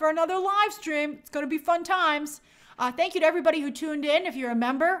tomorrow for another live stream. It's going to be fun times. Thank you to everybody who tuned in. If you're a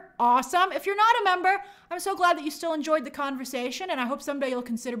member, awesome. If you're not a member, I'm so glad that you still enjoyed the conversation, and I hope someday you'll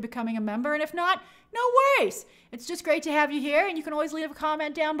consider becoming a member. And if not, no worries. It's just great to have you here, and you can always leave a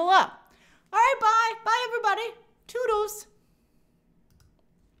comment down below. All right, bye. Bye, everybody. Toodles.